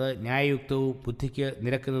അത് ന്യായയുക്തവും ബുദ്ധിക്ക്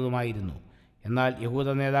നിരക്കുന്നതുമായിരുന്നു. എന്നാൽ യഹൂദ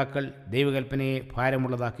നേതാക്കൾ ദൈവകൽപ്പനയെ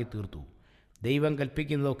ഭാരമുള്ളതാക്കി തീർത്തു. ദൈവം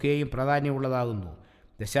കൽപ്പിക്കുന്നതൊക്കെയും പ്രാധാന്യമുള്ളതാകുന്നു.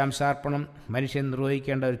 ദശാംശാർപ്പണം മനുഷ്യൻ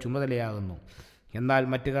നിർവഹിക്കേണ്ട ഒരു ചുമതലയാകുന്നു. എന്നാൽ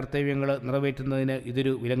മറ്റ് കർത്തവ്യങ്ങൾ നിറവേറ്റുന്നതിന്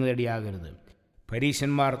ഇതൊരു വിലങ്ങുതടിയാകരുത്.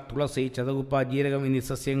 പരീശന്മാർ തുളസി, ചതകുപ്പ, ജീരകം എന്നീ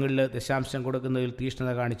സസ്യങ്ങളിൽ ദശാംശം കൊടുക്കുന്നതിൽ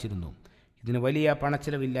തീഷ്ണത കാണിച്ചിരുന്നു. ഇതിന് വലിയ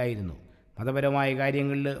പണച്ചെലവില്ലായിരുന്നു. മതപരമായ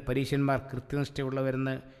കാര്യങ്ങളിൽ പരീശന്മാർ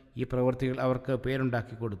കൃത്യനിഷ്ഠയുള്ളവരെന്ന് ഈ പ്രവൃത്തികൾ അവർക്ക്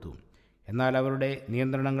പേരുണ്ടാക്കി കൊടുത്തു. എന്നാൽ അവരുടെ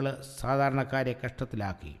നിയന്ത്രണങ്ങൾ സാധാരണക്കാരെ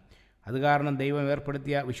കഷ്ടത്തിലാക്കി. അത് കാരണം ദൈവം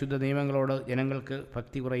ഏർപ്പെടുത്തിയ വിശുദ്ധ നിയമങ്ങളോട് ജനങ്ങൾക്ക്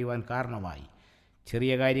ഭക്തി കുറയുവാൻ കാരണമായി.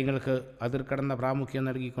 ചെറിയ കാര്യങ്ങൾക്ക് അതിർക്കടന്ന പ്രാമുഖ്യം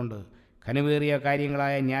നൽകിക്കൊണ്ട് ഘനമേറിയ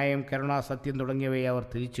കാര്യങ്ങളായ ന്യായം, കരുണ, സത്യം തുടങ്ങിയവയെ അവർ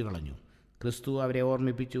ത്യജിച്ചു കളഞ്ഞു. ക്രിസ്തു അവരെ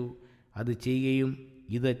ഓർമ്മിപ്പിച്ചു, അത് ചെയ്യുകയും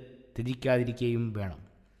ഇത് ത്യജിക്കാതിരിക്കുകയും വേണം.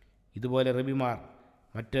 ഇതുപോലെ റബിമാർ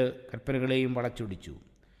മറ്റ് കൽപ്പനകളെയും വളച്ചൊടിച്ചു.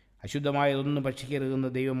 അശുദ്ധമായതൊന്നും ഭക്ഷിക്കരുതെന്ന്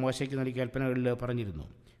ദൈവം മോശയ്ക്ക് നൽകിയ കൽപ്പനകളിൽ പറഞ്ഞിരുന്നു.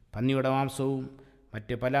 പന്നിയുടെ മാംസവും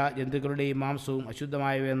മറ്റ് പല ജന്തുക്കളുടെയും മാംസവും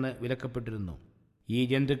അശുദ്ധമായവയെന്ന് വിലക്കപ്പെട്ടിരുന്നു. ഈ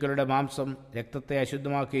ജന്തുക്കളുടെ മാംസം രക്തത്തെ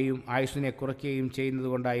അശുദ്ധമാക്കുകയും ആയുസ്സിനെ കുറയ്ക്കുകയും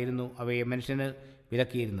ചെയ്യുന്നതുകൊണ്ടായിരുന്നു അവയെ മനുഷ്യന്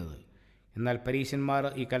വിലക്കിയിരുന്നത്. എന്നാൽ പരീശന്മാർ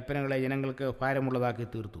ഈ കൽപ്പനകളെ ജനങ്ങൾക്ക് ഭാരമുള്ളതാക്കി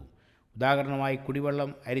തീർത്തു. ഉദാഹരണമായി കുടിവെള്ളം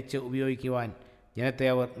അരിച്ച് ഉപയോഗിക്കുവാൻ ജനത്തെ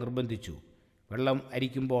അവർ നിർബന്ധിച്ചു. വെള്ളം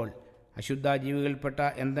അരിക്കുമ്പോൾ അശുദ്ധ ജീവികൾപ്പെട്ട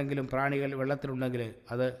എന്തെങ്കിലും പ്രാണികൾ വെള്ളത്തിലുണ്ടെങ്കിൽ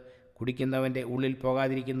അത് കുടിക്കുന്നവൻ്റെ ഉള്ളിൽ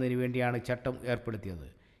പോകാതിരിക്കുന്നതിന് വേണ്ടിയാണ് ചട്ടം ഏർപ്പെടുത്തിയത്.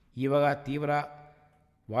 ഈ വക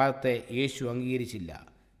തീവ്രവാദത്തെ യേശു അംഗീകരിച്ചില്ല.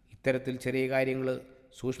 ഇത്തരത്തിൽ ചെറിയ കാര്യങ്ങൾ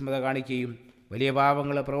സൂക്ഷ്മത കാണിക്കുകയും വലിയ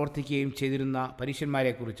പാപങ്ങൾ പ്രവർത്തിക്കുകയും ചെയ്തിരുന്ന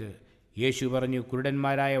പരീശന്മാരെക്കുറിച്ച് യേശു പറഞ്ഞു,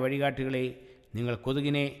 കുരുടന്മാരായ വഴികാട്ടികളെ, നിങ്ങൾ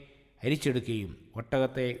കൊതുകിനെ അരിച്ചെടുക്കുകയും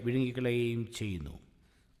ഒട്ടകത്തെ വിഴുങ്ങിക്കളയുകയും ചെയ്യുന്നു.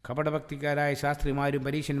 കപടഭക്തിക്കാരായ ശാസ്ത്രിമാരും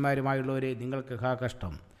പരീശന്മാരുമായുള്ളവരെ നിങ്ങൾക്ക് ഹാ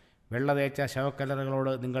കഷ്ടം. വെള്ള തേച്ച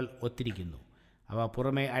ശവക്കല്ലറകളോട് നിങ്ങൾ ഒത്തിരിക്കുന്നു. അവ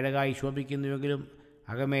പുറമേ അഴകായി ശോഭിക്കുന്നുവെങ്കിലും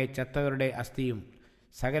അകമേ ചത്തവരുടെ അസ്ഥിയും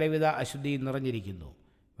സകലവിധ അശുദ്ധിയും നിറഞ്ഞിരിക്കുന്നു.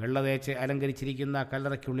 വെള്ള തേച്ച് അലങ്കരിച്ചിരിക്കുന്ന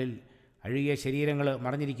കല്ലറയ്ക്കുള്ളിൽ അഴുകിയ ശരീരങ്ങൾ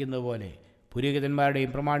മറഞ്ഞിരിക്കുന്നത് പോലെ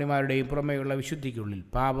പുരോഹിതന്മാരുടെയും പ്രമാണിമാരുടെയും പുറമേയുള്ള വിശുദ്ധിക്കുള്ളിൽ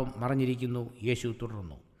പാപം മറഞ്ഞിരിക്കുന്നു. യേശു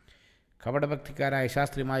തുടർന്നു, കപടഭക്തിക്കാരായ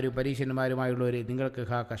ശാസ്ത്രിമാരും പരീശന്മാരുമായുള്ളവരെ, നിങ്ങൾക്ക്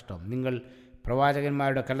ഹാ കഷ്ടം. നിങ്ങൾ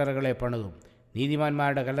പ്രവാചകന്മാരുടെ കല്ലറകളെ പണിതും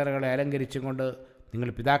നീതിമാന്മാരുടെ കല്ലറകളെ അലങ്കരിച്ചും കൊണ്ട് നിങ്ങൾ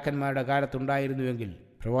പിതാക്കന്മാരുടെ കാലത്തുണ്ടായിരുന്നുവെങ്കിൽ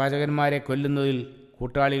പ്രവാചകന്മാരെ കൊല്ലുന്നതിൽ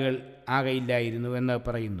കൂട്ടാളികൾ ആകയില്ലായിരുന്നു എന്ന്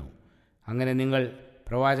പറയുന്നു. അങ്ങനെ നിങ്ങൾ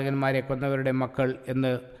പ്രവാചകന്മാരെ കൊന്നവരുടെ മക്കൾ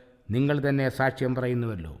എന്ന് നിങ്ങൾ തന്നെ സാക്ഷ്യം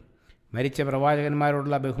പറയുന്നുവല്ലോ. മരിച്ച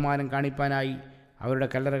പ്രവാചകന്മാരോടുള്ള ബഹുമാനം കാണിപ്പാനായി അവരുടെ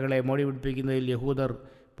കല്ലറകളെ മോടി പിടിപ്പിക്കുന്നതിൽ യഹൂദർ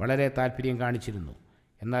വളരെ താൽപ്പര്യം കാണിച്ചിരുന്നു.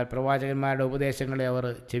 എന്നാൽ പ്രവാചകന്മാരുടെ ഉപദേശങ്ങളെ അവർ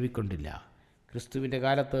ചെവിക്കൊണ്ടില്ല. ക്രിസ്തുവിൻ്റെ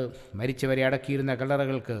കാലത്ത് മരിച്ചവരെ അടക്കിയിരുന്ന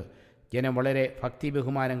കല്ലറകൾക്ക് ജനം വളരെ ഭക്തി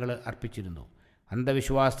ബഹുമാനങ്ങൾ അർപ്പിച്ചിരുന്നു.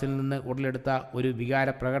 അന്ധവിശ്വാസത്തിൽ നിന്ന് ഉടലെടുത്ത ഒരു വികാര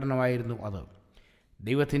പ്രകടനമായിരുന്നു അത്.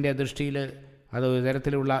 ദൈവത്തിൻ്റെ ദൃഷ്ടിയിൽ അത് ഒരു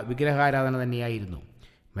തരത്തിലുള്ള വിഗ്രഹാരാധന തന്നെയായിരുന്നു.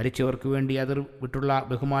 മരിച്ചവർക്ക് വേണ്ടി അതിർ വിട്ടുള്ള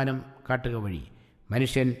ബഹുമാനം കാട്ടുക വഴി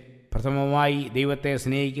മനുഷ്യൻ പ്രഥമമായി ദൈവത്തെ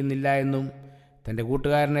സ്നേഹിക്കുന്നില്ല എന്നും തൻ്റെ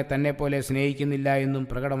കൂട്ടുകാരനെ തന്നെപ്പോലെ സ്നേഹിക്കുന്നില്ല എന്നും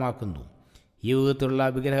പ്രകടമാക്കുന്നു. ഈ വിധത്തിലുള്ള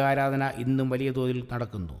വിഗ്രഹാരാധന ഇന്നും വലിയ തോതിൽ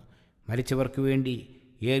നടക്കുന്നു. മരിച്ചവർക്ക് വേണ്ടി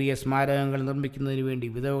ഏറിയ സ്മാരകങ്ങൾ നിർമ്മിക്കുന്നതിന് വേണ്ടി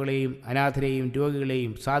വിധവകളെയും അനാഥരെയും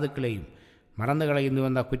രോഗികളെയും സാധുക്കളെയും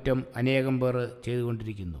മറന്നുകളയുന്നുവെന്ന കുറ്റം അനേകം പേർ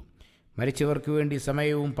ചെയ്തുകൊണ്ടിരിക്കുന്നു. മരിച്ചവർക്ക് വേണ്ടി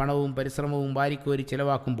സമയവും പണവും പരിശ്രമവും വാരിക്കോരി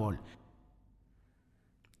ചെലവാക്കുമ്പോൾ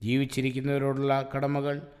ജീവിച്ചിരിക്കുന്നവരോടുള്ള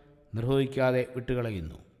കടമകൾ നിർവഹിക്കാതെ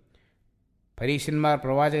വിട്ടുകളയുന്നു. പരീശന്മാർ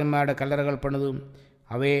പ്രവാചകന്മാരുടെ കല്ലറകൾ പണിതും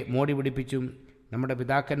അവയെ മോടി പിടിപ്പിച്ചും നമ്മുടെ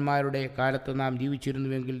പിതാക്കന്മാരുടെ കാലത്ത് നാം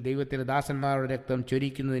ജീവിച്ചിരുന്നുവെങ്കിൽ ദൈവത്തിൻ്റെ ദാസന്മാരുടെ രക്തം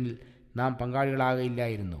ചൊരിക്കുന്നതിൽ നാം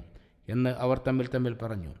പങ്കാളികളാകയില്ലായിരുന്നു എന്ന് അവർ തമ്മിൽ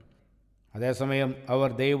പറഞ്ഞു. അതേസമയം അവർ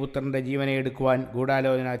ദൈവപുത്രൻ്റെ ജീവനെ എടുക്കുവാൻ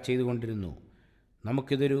ഗൂഢാലോചന ചെയ്തുകൊണ്ടിരുന്നു.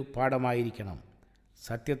 നമുക്കിതൊരു പാഠമായിരിക്കണം.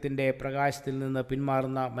 സത്യത്തിൻ്റെ പ്രകാശത്തിൽ നിന്ന്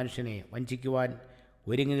പിന്മാറുന്ന മനുഷ്യനെ വഞ്ചിക്കുവാൻ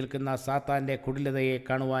ഒരുങ്ങി നിൽക്കുന്ന സാത്താൻ്റെ കുടിലതയെ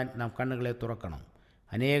കാണുവാൻ നാം കണ്ണുകളെ തുറക്കണം.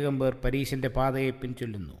 അനേകം പേർ പരീശൻ്റെ പാതയെ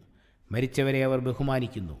പിൻചൊല്ലുന്നു. മരിച്ചവരെ അവർ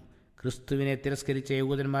ബഹുമാനിക്കുന്നു. ക്രിസ്തുവിനെ തിരസ്കരിച്ച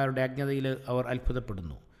യഹൂദന്മാരുടെ അജ്ഞതയിൽ അവർ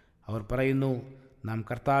അത്ഭുതപ്പെടുന്നു. അവർ പറയുന്നു, നാം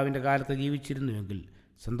കർത്താവിൻ്റെ കാലത്ത് ജീവിച്ചിരുന്നുവെങ്കിൽ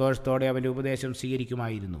സന്തോഷത്തോടെ അവൻ്റെ ഉപദേശം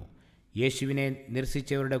സ്വീകരിക്കുമായിരുന്നു. യേശുവിനെ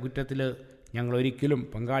നിരസിച്ചവരുടെ കുറ്റത്തിൽ ഞങ്ങൾ ഒരിക്കലും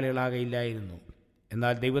പങ്കാളികളാകയില്ലായിരുന്നു.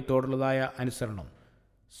 എന്നാൽ ദൈവത്തോടുള്ളതായ അനുസരണം,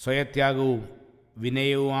 സ്വയത്യാഗവും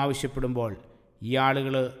വിനയവും ആവശ്യപ്പെടുമ്പോൾ ഈ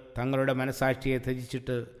ആളുകൾ തങ്ങളുടെ മനസാക്ഷിയെ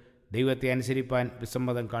ത്യജിച്ചിട്ട് ദൈവത്തെ അനുസരിപ്പാൻ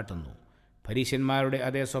വിസമ്മതം കാട്ടുന്നു. പരീശന്മാരുടെ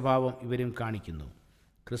അതേ സ്വഭാവം ഇവരും കാണിക്കുന്നു.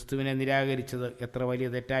 ക്രിസ്തുവിനെ നിരാകരിച്ചത് എത്ര വലിയ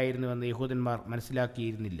തെറ്റായിരുന്നുവെന്ന് യഹൂദന്മാർ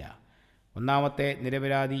മനസ്സിലാക്കിയിരുന്നില്ല. ഒന്നാമത്തെ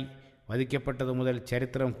നിരപരാധി വധിക്കപ്പെട്ടത് മുതൽ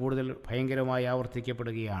ചരിത്രം കൂടുതൽ ഭയങ്കരമായി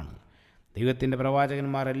ആവർത്തിക്കപ്പെടുകയാണ്. ദൈവത്തിൻ്റെ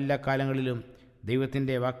പ്രവാചകന്മാർ എല്ലാ കാലങ്ങളിലും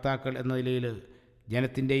ദൈവത്തിൻ്റെ വക്താക്കൾ എന്ന നിലയിൽ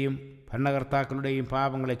ജനത്തിൻ്റെയും ഭരണകർത്താക്കളുടെയും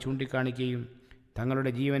പാപങ്ങളെ ചൂണ്ടിക്കാണിക്കുകയും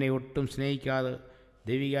തങ്ങളുടെ ജീവനെ ഒട്ടും സ്നേഹിക്കാതെ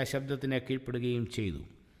ദൈവിക ശബ്ദത്തിന് കീഴ്പ്പെടുകയും ചെയ്തു.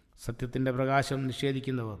 സത്യത്തിൻ്റെ പ്രകാശം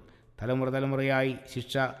നിഷേധിക്കുന്നവർ തലമുറയായി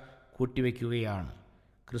ശിക്ഷ കൂട്ടിവെക്കുകയാണ്.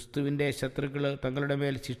 ക്രിസ്തുവിൻ്റെ ശത്രുക്കൾ തങ്ങളുടെ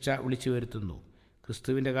മേൽ ശിക്ഷ വിളിച്ചു വരുത്തുന്നു.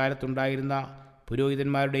 ക്രിസ്തുവിൻ്റെ കാലത്തുണ്ടായിരുന്ന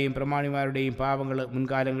പുരോഹിതന്മാരുടെയും പ്രമാണിമാരുടെയും പാപങ്ങൾ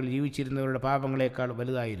മുൻകാലങ്ങളിൽ ജീവിച്ചിരുന്നവരുടെ പാപങ്ങളെക്കാൾ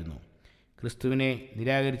വലുതായിരുന്നു. ക്രിസ്തുവിനെ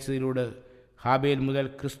നിരാകരിച്ചതിലൂടെ ഹാബേൽ മുതൽ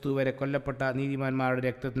ക്രിസ്തു വരെ കൊല്ലപ്പെട്ട നീതിമാന്മാരുടെ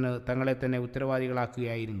രക്തത്തിന് തങ്ങളെ തന്നെ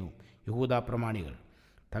ഉത്തരവാദികളാക്കുകയായിരുന്നു യഹൂദ പ്രമാണികൾ.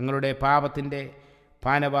 തങ്ങളുടെ പാപത്തിൻ്റെ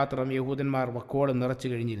പാനപാത്രം യഹൂദന്മാർ വക്കോളം നിറച്ചു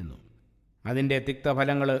കഴിഞ്ഞിരുന്നു. അതിൻ്റെ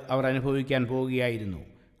തിക്തഫലങ്ങൾ അവർ അനുഭവിക്കാൻ പോവുകയായിരുന്നു.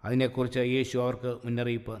 അതിനെക്കുറിച്ച് യേശു അവർക്ക്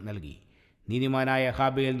മുന്നറിയിപ്പ് നൽകി. നീതിമാനായ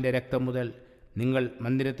ഹാബേലിൻ്റെ രക്തം മുതൽ നിങ്ങൾ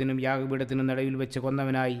മന്ദിരത്തിനും യാഗപീഠത്തിനും നടുവിൽ വെച്ച്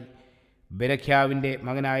കൊന്നവനായി ബെരഖ്യാവിൻ്റെ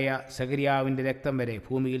മകനായ സഖര്യാവിൻ്റെ രക്തം വരെ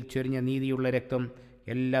ഭൂമിയിൽ ചൊരിഞ്ഞ നീതിയുള്ള രക്തം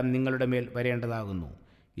എല്ലാം നിങ്ങളുടെ മേൽ വരേണ്ടതാകുന്നു.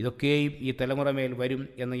 ഇതൊക്കെയും ഈ തലമുറ മേൽ വരും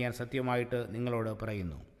എന്ന് ഞാൻ സത്യമായിട്ട് നിങ്ങളോട്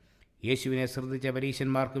പറയുന്നു. യേശുവിനെ ശ്രദ്ധിച്ച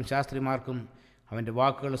പരീശന്മാർക്കും ശാസ്ത്രിമാർക്കും അവൻ്റെ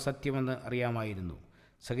വാക്കുകൾ സത്യമെന്ന് അറിയാമായിരുന്നു.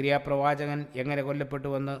 സഖര്യാ പ്രവാചകൻ എങ്ങനെ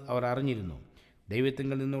കൊല്ലപ്പെട്ടുവെന്ന് അവർ അറിഞ്ഞിരുന്നു.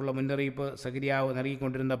 ദൈവത്തിങ്കിൽ നിന്നുള്ള മുന്നറിയിപ്പ് സഖര്യാവ്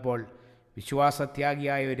നൽകിക്കൊണ്ടിരുന്നപ്പോൾ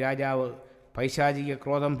വിശ്വാസത്യാഗിയായ ഒരു രാജാവ് പൈശാചിക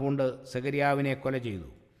ക്രോധം പൂണ്ട് സഖര്യാവിനെ കൊല ചെയ്തു.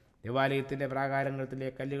 ദേവാലയത്തിൻ്റെ പ്രാകാരങ്ങളിലെ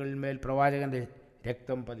കല്ലുകളിന്മേൽ പ്രവാചകൻ്റെ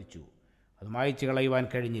രക്തം പതിച്ചു. അത് മായ്ച്ചു കളയുവാൻ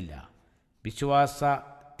കഴിഞ്ഞില്ല.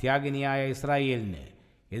 വിശ്വാസത്യാഗിനിയായ ഇസ്രായേലിന്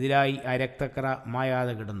എതിരായി ആ രക്തക്കറ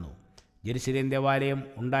മായാതെ കിടന്നു. ജെറുസലേം ദേവാലയം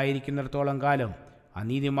ഉണ്ടായിരിക്കുന്നിടത്തോളം കാലം ആ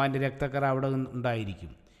നീതിമാൻ്റെ രക്തക്കറ അവിടെ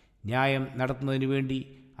ഉണ്ടായിരിക്കും. ന്യായം നടത്തുന്നതിന് വേണ്ടി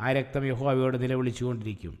ആ രക്തം യഹോവയോട്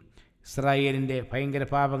നിലവിളിച്ചുകൊണ്ടിരിക്കും. ഇസ്രായേലിൻ്റെ ഭയങ്കര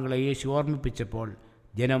പാപങ്ങളെ യേശു ഓർമ്മിപ്പിച്ചപ്പോൾ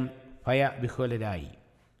ജനം ഭയവിഹ്വലരായി.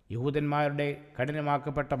 യഹൂദന്മാരുടെ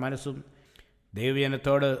കഠിനമാക്കപ്പെട്ട മനസ്സും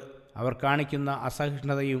ദൈവജനത്തോട് അവർ കാണിക്കുന്ന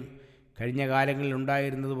അസഹിഷ്ണുതയും കഴിഞ്ഞ കാലങ്ങളിൽ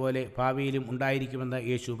ഉണ്ടായിരുന്നതുപോലെ ഭാവിയിലും ഉണ്ടായിരിക്കുമെന്ന്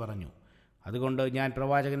യേശു പറഞ്ഞു. അതുകൊണ്ട് ഞാൻ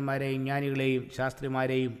പ്രവാചകന്മാരെയും ജ്ഞാനികളെയും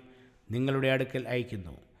ശാസ്ത്രിമാരെയും നിങ്ങളുടെ അടുക്കൽ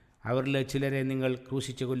അയക്കുന്നു. അവരിൽ ചിലരെ നിങ്ങൾ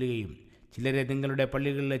ക്രൂശിച്ച് കൊല്ലുകയും ചിലരെ നിങ്ങളുടെ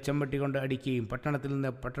പള്ളികളിലെ ചെമ്പട്ടി കൊണ്ട് അടിക്കുകയും പട്ടണത്തിൽ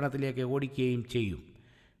നിന്ന് പട്ടണത്തിലേക്ക് ഓടിക്കുകയും ചെയ്യും.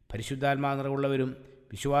 പരിശുദ്ധാത്മാ നിറവുള്ളവരും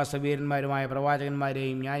വിശ്വാസവീരന്മാരുമായ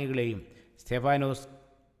പ്രവാചകന്മാരെയും ജ്ഞാനികളെയും സ്തെഫാനോസ്,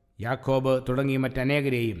 യാക്കോബ് തുടങ്ങിയ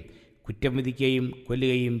മറ്റനേകരെയും കുറ്റം വിധിക്കുകയും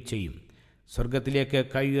കൊല്ലുകയും ചെയ്യും. സ്വർഗത്തിലേക്ക്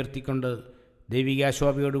കൈ ഉയർത്തിക്കൊണ്ട്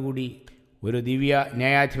ദൈവികാശോഭയോടുകൂടി ഒരു ദിവ്യ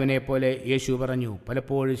ന്യായാധിപനെ പോലെ യേശു പറഞ്ഞു.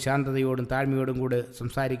 പലപ്പോഴും ശാന്തതയോടും താഴ്മയോടും കൂടെ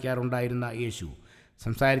സംസാരിക്കാറുണ്ടായിരുന്ന യേശു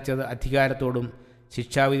സംസാരിച്ചത് അധികാരത്തോടും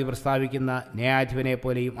ശിക്ഷാവിധി പ്രസ്താവിക്കുന്ന ന്യായാധിപനെ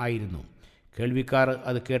പോലെയും ആയിരുന്നു. കേൾവിക്കാർ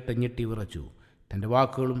അത് കേട്ട് ഞെട്ടി വിറച്ചു. തൻ്റെ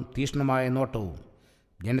വാക്കുകളും തീക്ഷ്ണമായ നോട്ടവും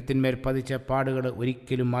ജനത്തിന്മേൽ പതിച്ച പാടുകൾ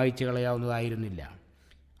ഒരിക്കലും മായ്ച്ചു കളയാവുന്നതായിരുന്നില്ല.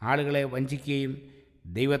 ആളുകളെ വഞ്ചിക്കുകയും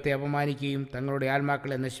ദൈവത്തെ അപമാനിക്കുകയും തങ്ങളുടെ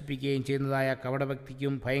ആത്മാക്കളെ നശിപ്പിക്കുകയും ചെയ്യുന്നതായ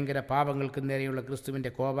കപടഭക്തിക്കും ഭയങ്കര പാപങ്ങൾക്കും നേരെയുള്ള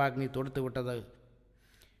ക്രിസ്തുവിൻ്റെ കോപാഗ്നി തൊടുത്തുവിട്ടത്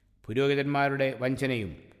പുരോഹിതന്മാരുടെ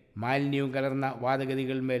വഞ്ചനയും മാലിന്യവും കലർന്ന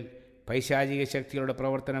വാദഗതികളിന്മേൽ പൈശാചിക ശക്തികളുടെ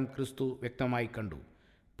പ്രവർത്തനം ക്രിസ്തു വ്യക്തമായി കണ്ടു.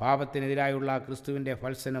 പാപത്തിനെതിരായുള്ള ക്രിസ്തുവിൻ്റെ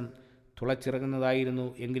ഫത്സനം തുളച്ചിറങ്ങുന്നതായിരുന്നു.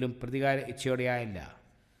 എങ്കിലും പ്രതികാര ഇച്ഛയോടെയായല്ല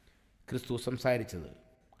ക്രിസ്തു സംസാരിച്ചത്.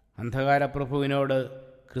 അന്ധകാരപ്രഭുവിനോട്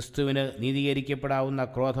ക്രിസ്തുവിന് നീതീകരിക്കപ്പെടാവുന്ന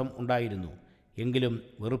ക്രോധം ഉണ്ടായിരുന്നു. എങ്കിലും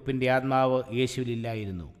വെറുപ്പിൻ്റെ ആത്മാവ്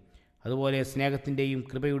യേശുവിലില്ലായിരുന്നു. അതുപോലെ സ്നേഹത്തിൻ്റെയും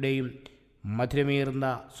കൃപയുടെയും മധുരമേറുന്ന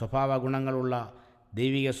സ്വഭാവ ഗുണങ്ങളുള്ള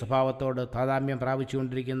ദൈവിക സ്വഭാവത്തോട് താതാമ്യം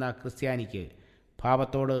പ്രാപിച്ചുകൊണ്ടിരിക്കുന്ന ക്രിസ്ത്യാനിക്ക്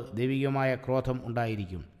പാപത്തോട് ദൈവികമായ ക്രോധം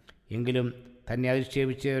ഉണ്ടായിരിക്കും. എങ്കിലും തന്നെ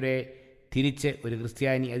അധിക്ഷേപിച്ചവരെ തിരിച്ച് ഒരു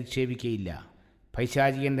ക്രിസ്ത്യാനി അധിക്ഷേപിക്കുകയില്ല.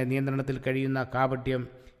 പൈശാചികൻ്റെ നിയന്ത്രണത്തിൽ കഴിയുന്ന കാപട്യം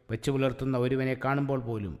വെച്ചു പുലർത്തുന്ന ഒരുവനെ കാണുമ്പോൾ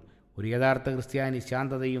പോലും ഒരു യഥാർത്ഥ ക്രിസ്ത്യാനി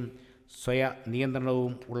ശാന്തതയും സ്വയ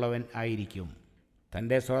നിയന്ത്രണവും ഉള്ളവൻ ആയിരിക്കും.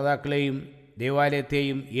 തൻ്റെ ശ്രോതാക്കളെയും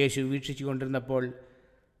ദേവാലയത്തെയും യേശു വീക്ഷിച്ചു കൊണ്ടിരുന്നപ്പോൾ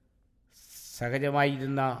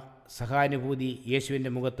സഹജമായിരുന്ന സഹാനുഭൂതി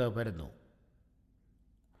യേശുവിൻ്റെ മുഖത്ത് പരന്നു.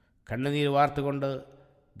 കണ്ണുനീർ വാർത്തുകൊണ്ട്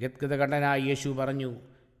ഗദ്ഗദകണ്ഠനായി യേശു പറഞ്ഞു,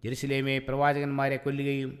 ജെറുസലേമേ, പ്രവാചകന്മാരെ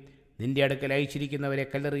കൊല്ലുകയും നിന്റെ അടുക്കൽ അയച്ചിരിക്കുന്നവരെ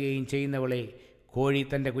കല്ലെറുകയും ചെയ്യുന്നവളെ, കോഴി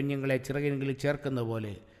തൻ്റെ കുഞ്ഞുങ്ങളെ ചിറകിനുകളിൽ ചേർക്കുന്ന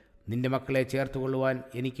പോലെ നിന്റെ മക്കളെ ചേർത്തുകൊള്ളുവാൻ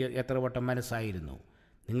എനിക്ക് എത്ര വട്ടം മനസ്സായിരുന്നു,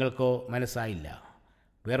 നിങ്ങൾക്കോ മനസ്സായില്ല.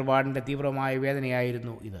 വേർപാടിൻ്റെ തീവ്രമായ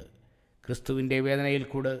വേദനയായിരുന്നു ഇത്. ക്രിസ്തുവിൻ്റെ വേദനയിൽ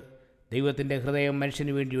കൂടെ ദൈവത്തിൻ്റെ ഹൃദയം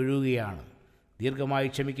മനുഷ്യന് വേണ്ടി ഒഴുകുകയാണ്. ദീർഘമായി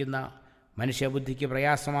ക്ഷമിക്കുന്ന മനുഷ്യബുദ്ധിക്ക്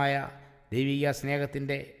പ്രയാസമായ ദൈവിക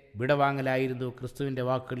സ്നേഹത്തിൻ്റെ വിടവാങ്ങലായിരുന്നു ക്രിസ്തുവിൻ്റെ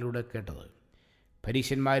വാക്കുകളിലൂടെ കേട്ടത്.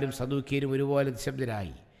 പരീശന്മാരും സദൂക്യരും ഒരുപോലെ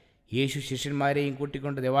നിശബ്ദരായി. യേശു ശിഷ്യന്മാരെയും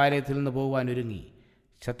കൂട്ടിക്കൊണ്ട് ദേവാലയത്തിൽ നിന്ന് പോകുവാൻ ഒരുങ്ങി.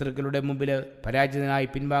 ശത്രുക്കളുടെ മുമ്പിൽ പരാജിതനായി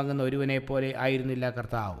പിൻവാങ്ങുന്ന ഒരുവനെ പോലെ ആയിരുന്നില്ല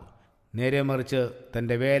കർത്താവ്. നേരെ മറിച്ച്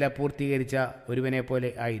തൻ്റെ വേല പൂർത്തീകരിച്ച ഒരുവനെ പോലെ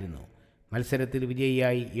ആയിരുന്നു. മത്സരത്തിൽ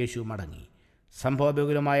വിജയിയായി യേശു മടങ്ങി.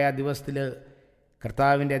 സംഭവബഹുലമായ ദിവസത്തിൽ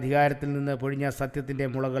കർത്താവിൻ്റെ അധികാരത്തിൽ നിന്ന് പൊഴിഞ്ഞ സത്യത്തിൻ്റെ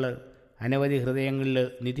മുളകൾ അനവധി ഹൃദയങ്ങളിൽ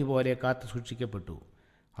നിധി പോലെ കാത്തു സൂക്ഷിക്കപ്പെട്ടു.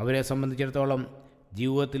 അവരെ സംബന്ധിച്ചിടത്തോളം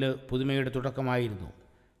ജീവിതത്തിൽ പുതുമയുടെ തുടക്കമായിരുന്നു.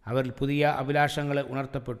 അവരിൽ പുതിയ അഭിലാഷങ്ങൾ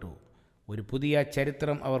ഉണർത്തപ്പെട്ടു. ഒരു പുതിയ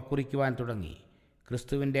ചരിത്രം അവർ കുറിക്കുവാൻ തുടങ്ങി.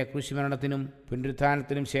 ക്രിസ്തുവിൻ്റെ ക്രൂശുമരണത്തിനും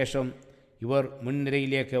പുനരുത്ഥാനത്തിനും ശേഷം ഇവർ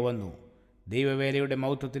മുൻനിരയിലേക്ക് വന്നു. ദൈവവേലയുടെ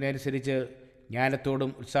മഹത്വത്തിനനുസരിച്ച്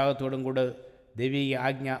ജ്ഞാനത്തോടും ഉത്സാഹത്തോടും കൂടെ ദൈവീക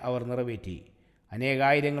ആജ്ഞ അവർ നിറവേറ്റി.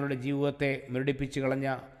 അനേകായിരങ്ങളുടെ ജീവിതത്തെ മുരടിപ്പിച്ചു കളഞ്ഞ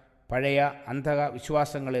പഴയ അന്ധക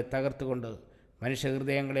വിശ്വാസങ്ങളെ തകർത്തുകൊണ്ട്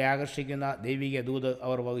മനുഷ്യഹൃദയങ്ങളെ ആകർഷിക്കുന്ന ദൈവിക ദൂത്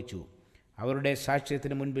അവർ വഹിച്ചു. അവരുടെ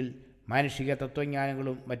സാക്ഷ്യത്തിന് മുൻപിൽ മാനുഷിക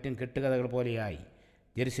തത്വജ്ഞാനങ്ങളും മറ്റും കെട്ടുകഥകൾ പോലെയായി.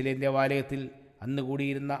 ജെറുസലേം ദേവാലയത്തിൽ അന്ന്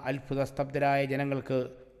കൂടിയിരുന്ന അത്ഭുത സ്തബ്ധരായ ജനങ്ങൾക്ക്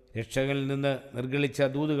രക്ഷകരിൽ നിന്ന് നിർഗളിച്ച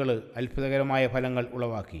ദൂതുകൾ അത്ഭുതകരമായ ഫലങ്ങൾ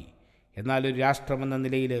ഉളവാക്കി. എന്നാൽ ഒരു രാഷ്ട്രമെന്ന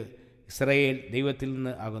നിലയിൽ ഇസ്രയേൽ ദൈവത്തിൽ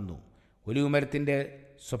നിന്ന് അകന്നു. ഒലിവുമരത്തിൻ്റെ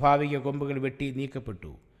സ്വാഭാവിക കൊമ്പുകൾ വെട്ടി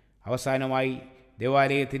നീക്കപ്പെട്ടു. അവസാനമായി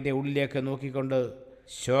ദേവാലയത്തിൻ്റെ ഉള്ളിലേക്ക് നോക്കിക്കൊണ്ട്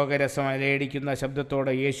ശോകരസമലയടിക്കുന്ന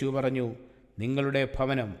ശബ്ദത്തോടെ യേശു പറഞ്ഞു, നിങ്ങളുടെ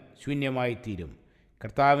ഭവനം ശൂന്യമായി തീരും.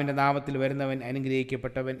 കർത്താവിൻ്റെ നാമത്തിൽ വരുന്നവൻ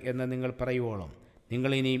അനുഗ്രഹിക്കപ്പെട്ടവൻ എന്ന് നിങ്ങൾ പറയുവോളം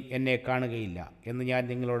നിങ്ങളിനിയും എന്നെ കാണുകയില്ല എന്ന് ഞാൻ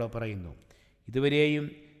നിങ്ങളോട് പറയുന്നു. ഇതുവരെയും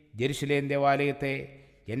ജെറുസലേം ദേവാലയത്തെ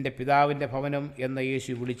എൻ്റെ പിതാവിൻ്റെ ഭവനം എന്ന്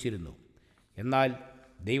യേശു വിളിച്ചിരുന്നു. എന്നാൽ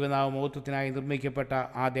ദൈവനാമമഹത്വത്തിനായി നിർമ്മിക്കപ്പെട്ട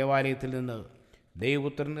ആ ദേവാലയത്തിൽ നിന്ന്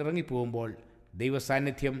ദൈവപുത്രൻ ഇറങ്ങിപ്പോകുമ്പോൾ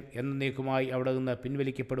ദൈവസാന്നിധ്യം എന്നേക്കുമായി അവിടെ നിന്ന്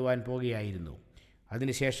പിൻവലിക്കപ്പെടുവാൻ പോകുകയായിരുന്നു.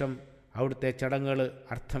 അതിനുശേഷം അവിടുത്തെ ചടങ്ങുകൾ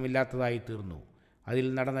അർത്ഥമില്ലാത്തതായി തീർന്നു. അതിൽ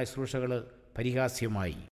നടന്ന ശുശ്രൂഷകൾ പരിഹാസ്യമായി.